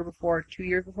a year before, 2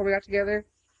 years before we got together.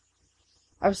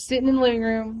 I was sitting in the living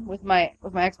room with my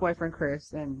ex-boyfriend,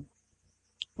 Chris, and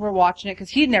we're watching it because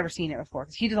he'd never seen it before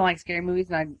because he doesn't like scary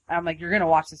movies, and I'm like, you're gonna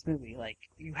watch this movie, like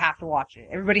you have to watch it.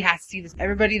 Everybody has to see this.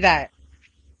 Everybody that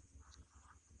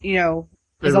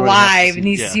is alive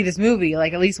needs to see this movie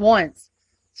like at least once.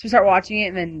 So we start watching it,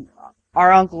 and then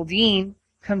our Uncle Dean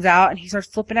comes out and he starts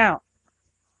flipping out.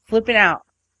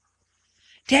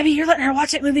 Debbie, you're letting her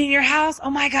watch that movie in your house? Oh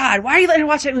my God, why are you letting her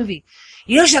watch that movie?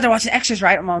 You know she's out there watching Extras,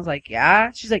 right? My mom's like,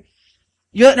 yeah. She's like,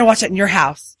 you're letting her watch that in your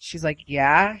house? She's like,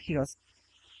 yeah. He goes.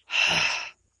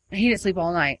 And he didn't sleep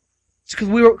all night.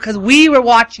 Because we were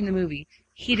watching the movie.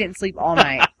 He didn't sleep all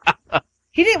night.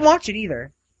 He didn't watch it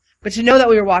either. But to know that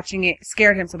we were watching it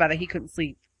scared him so bad that he couldn't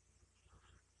sleep.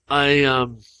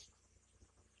 That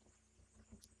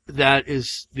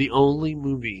is the only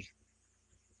movie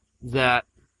that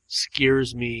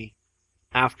scares me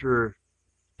after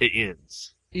it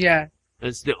ends. Yeah.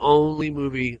 It's the only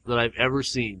movie that I've ever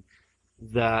seen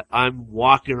that I'm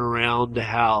walking around the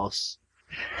house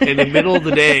in the middle of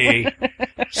the day,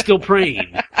 still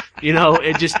praying.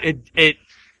 It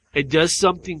does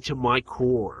something to my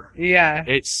core. Yeah.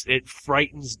 It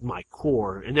frightens my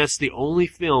core, and that's the only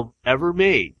film ever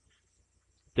made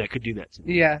that could do that to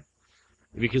me. Yeah.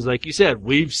 Because like you said,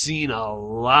 we've seen a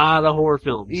lot of horror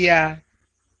films. Yeah.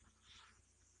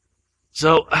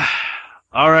 So,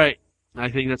 alright. I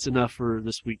think that's enough for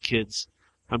this week, kids.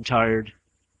 I'm tired.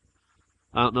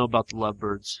 I don't know about the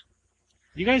lovebirds.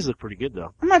 You guys look pretty good,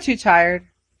 though. I'm not too tired.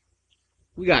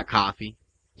 We got coffee.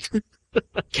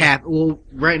 Well,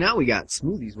 right now we got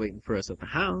smoothies waiting for us at the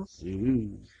house.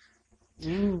 Ooh.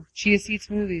 Chia seed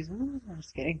smoothies. Ooh, I'm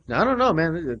just kidding. I don't know,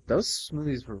 man. Those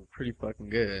smoothies were pretty fucking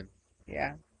good.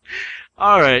 Yeah.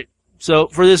 Alright. So,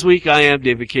 for this week, I am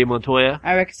David K. Montoya.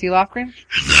 I'm Rebecca C. Lofgren. And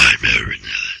I'm Aaron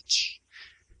Illich.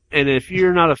 And if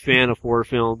you're not a fan of horror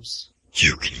films...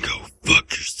 You can go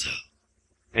fuck yourself.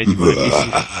 And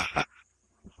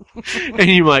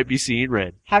you might be seeing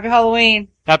red. Happy Halloween.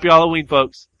 Happy Halloween,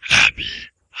 folks. Happy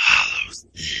Hallows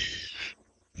Eve.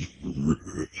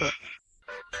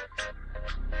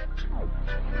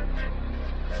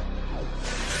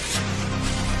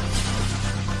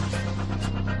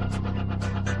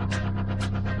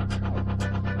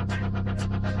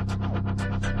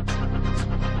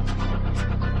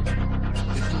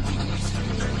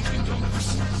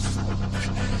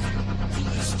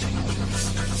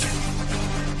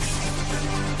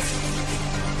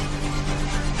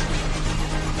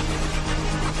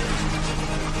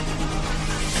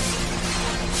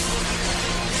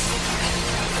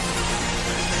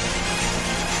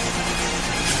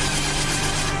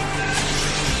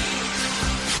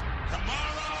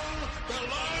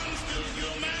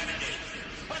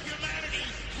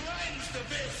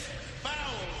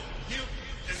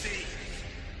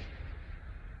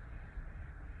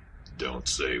 Don't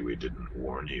say we didn't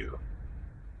warn you.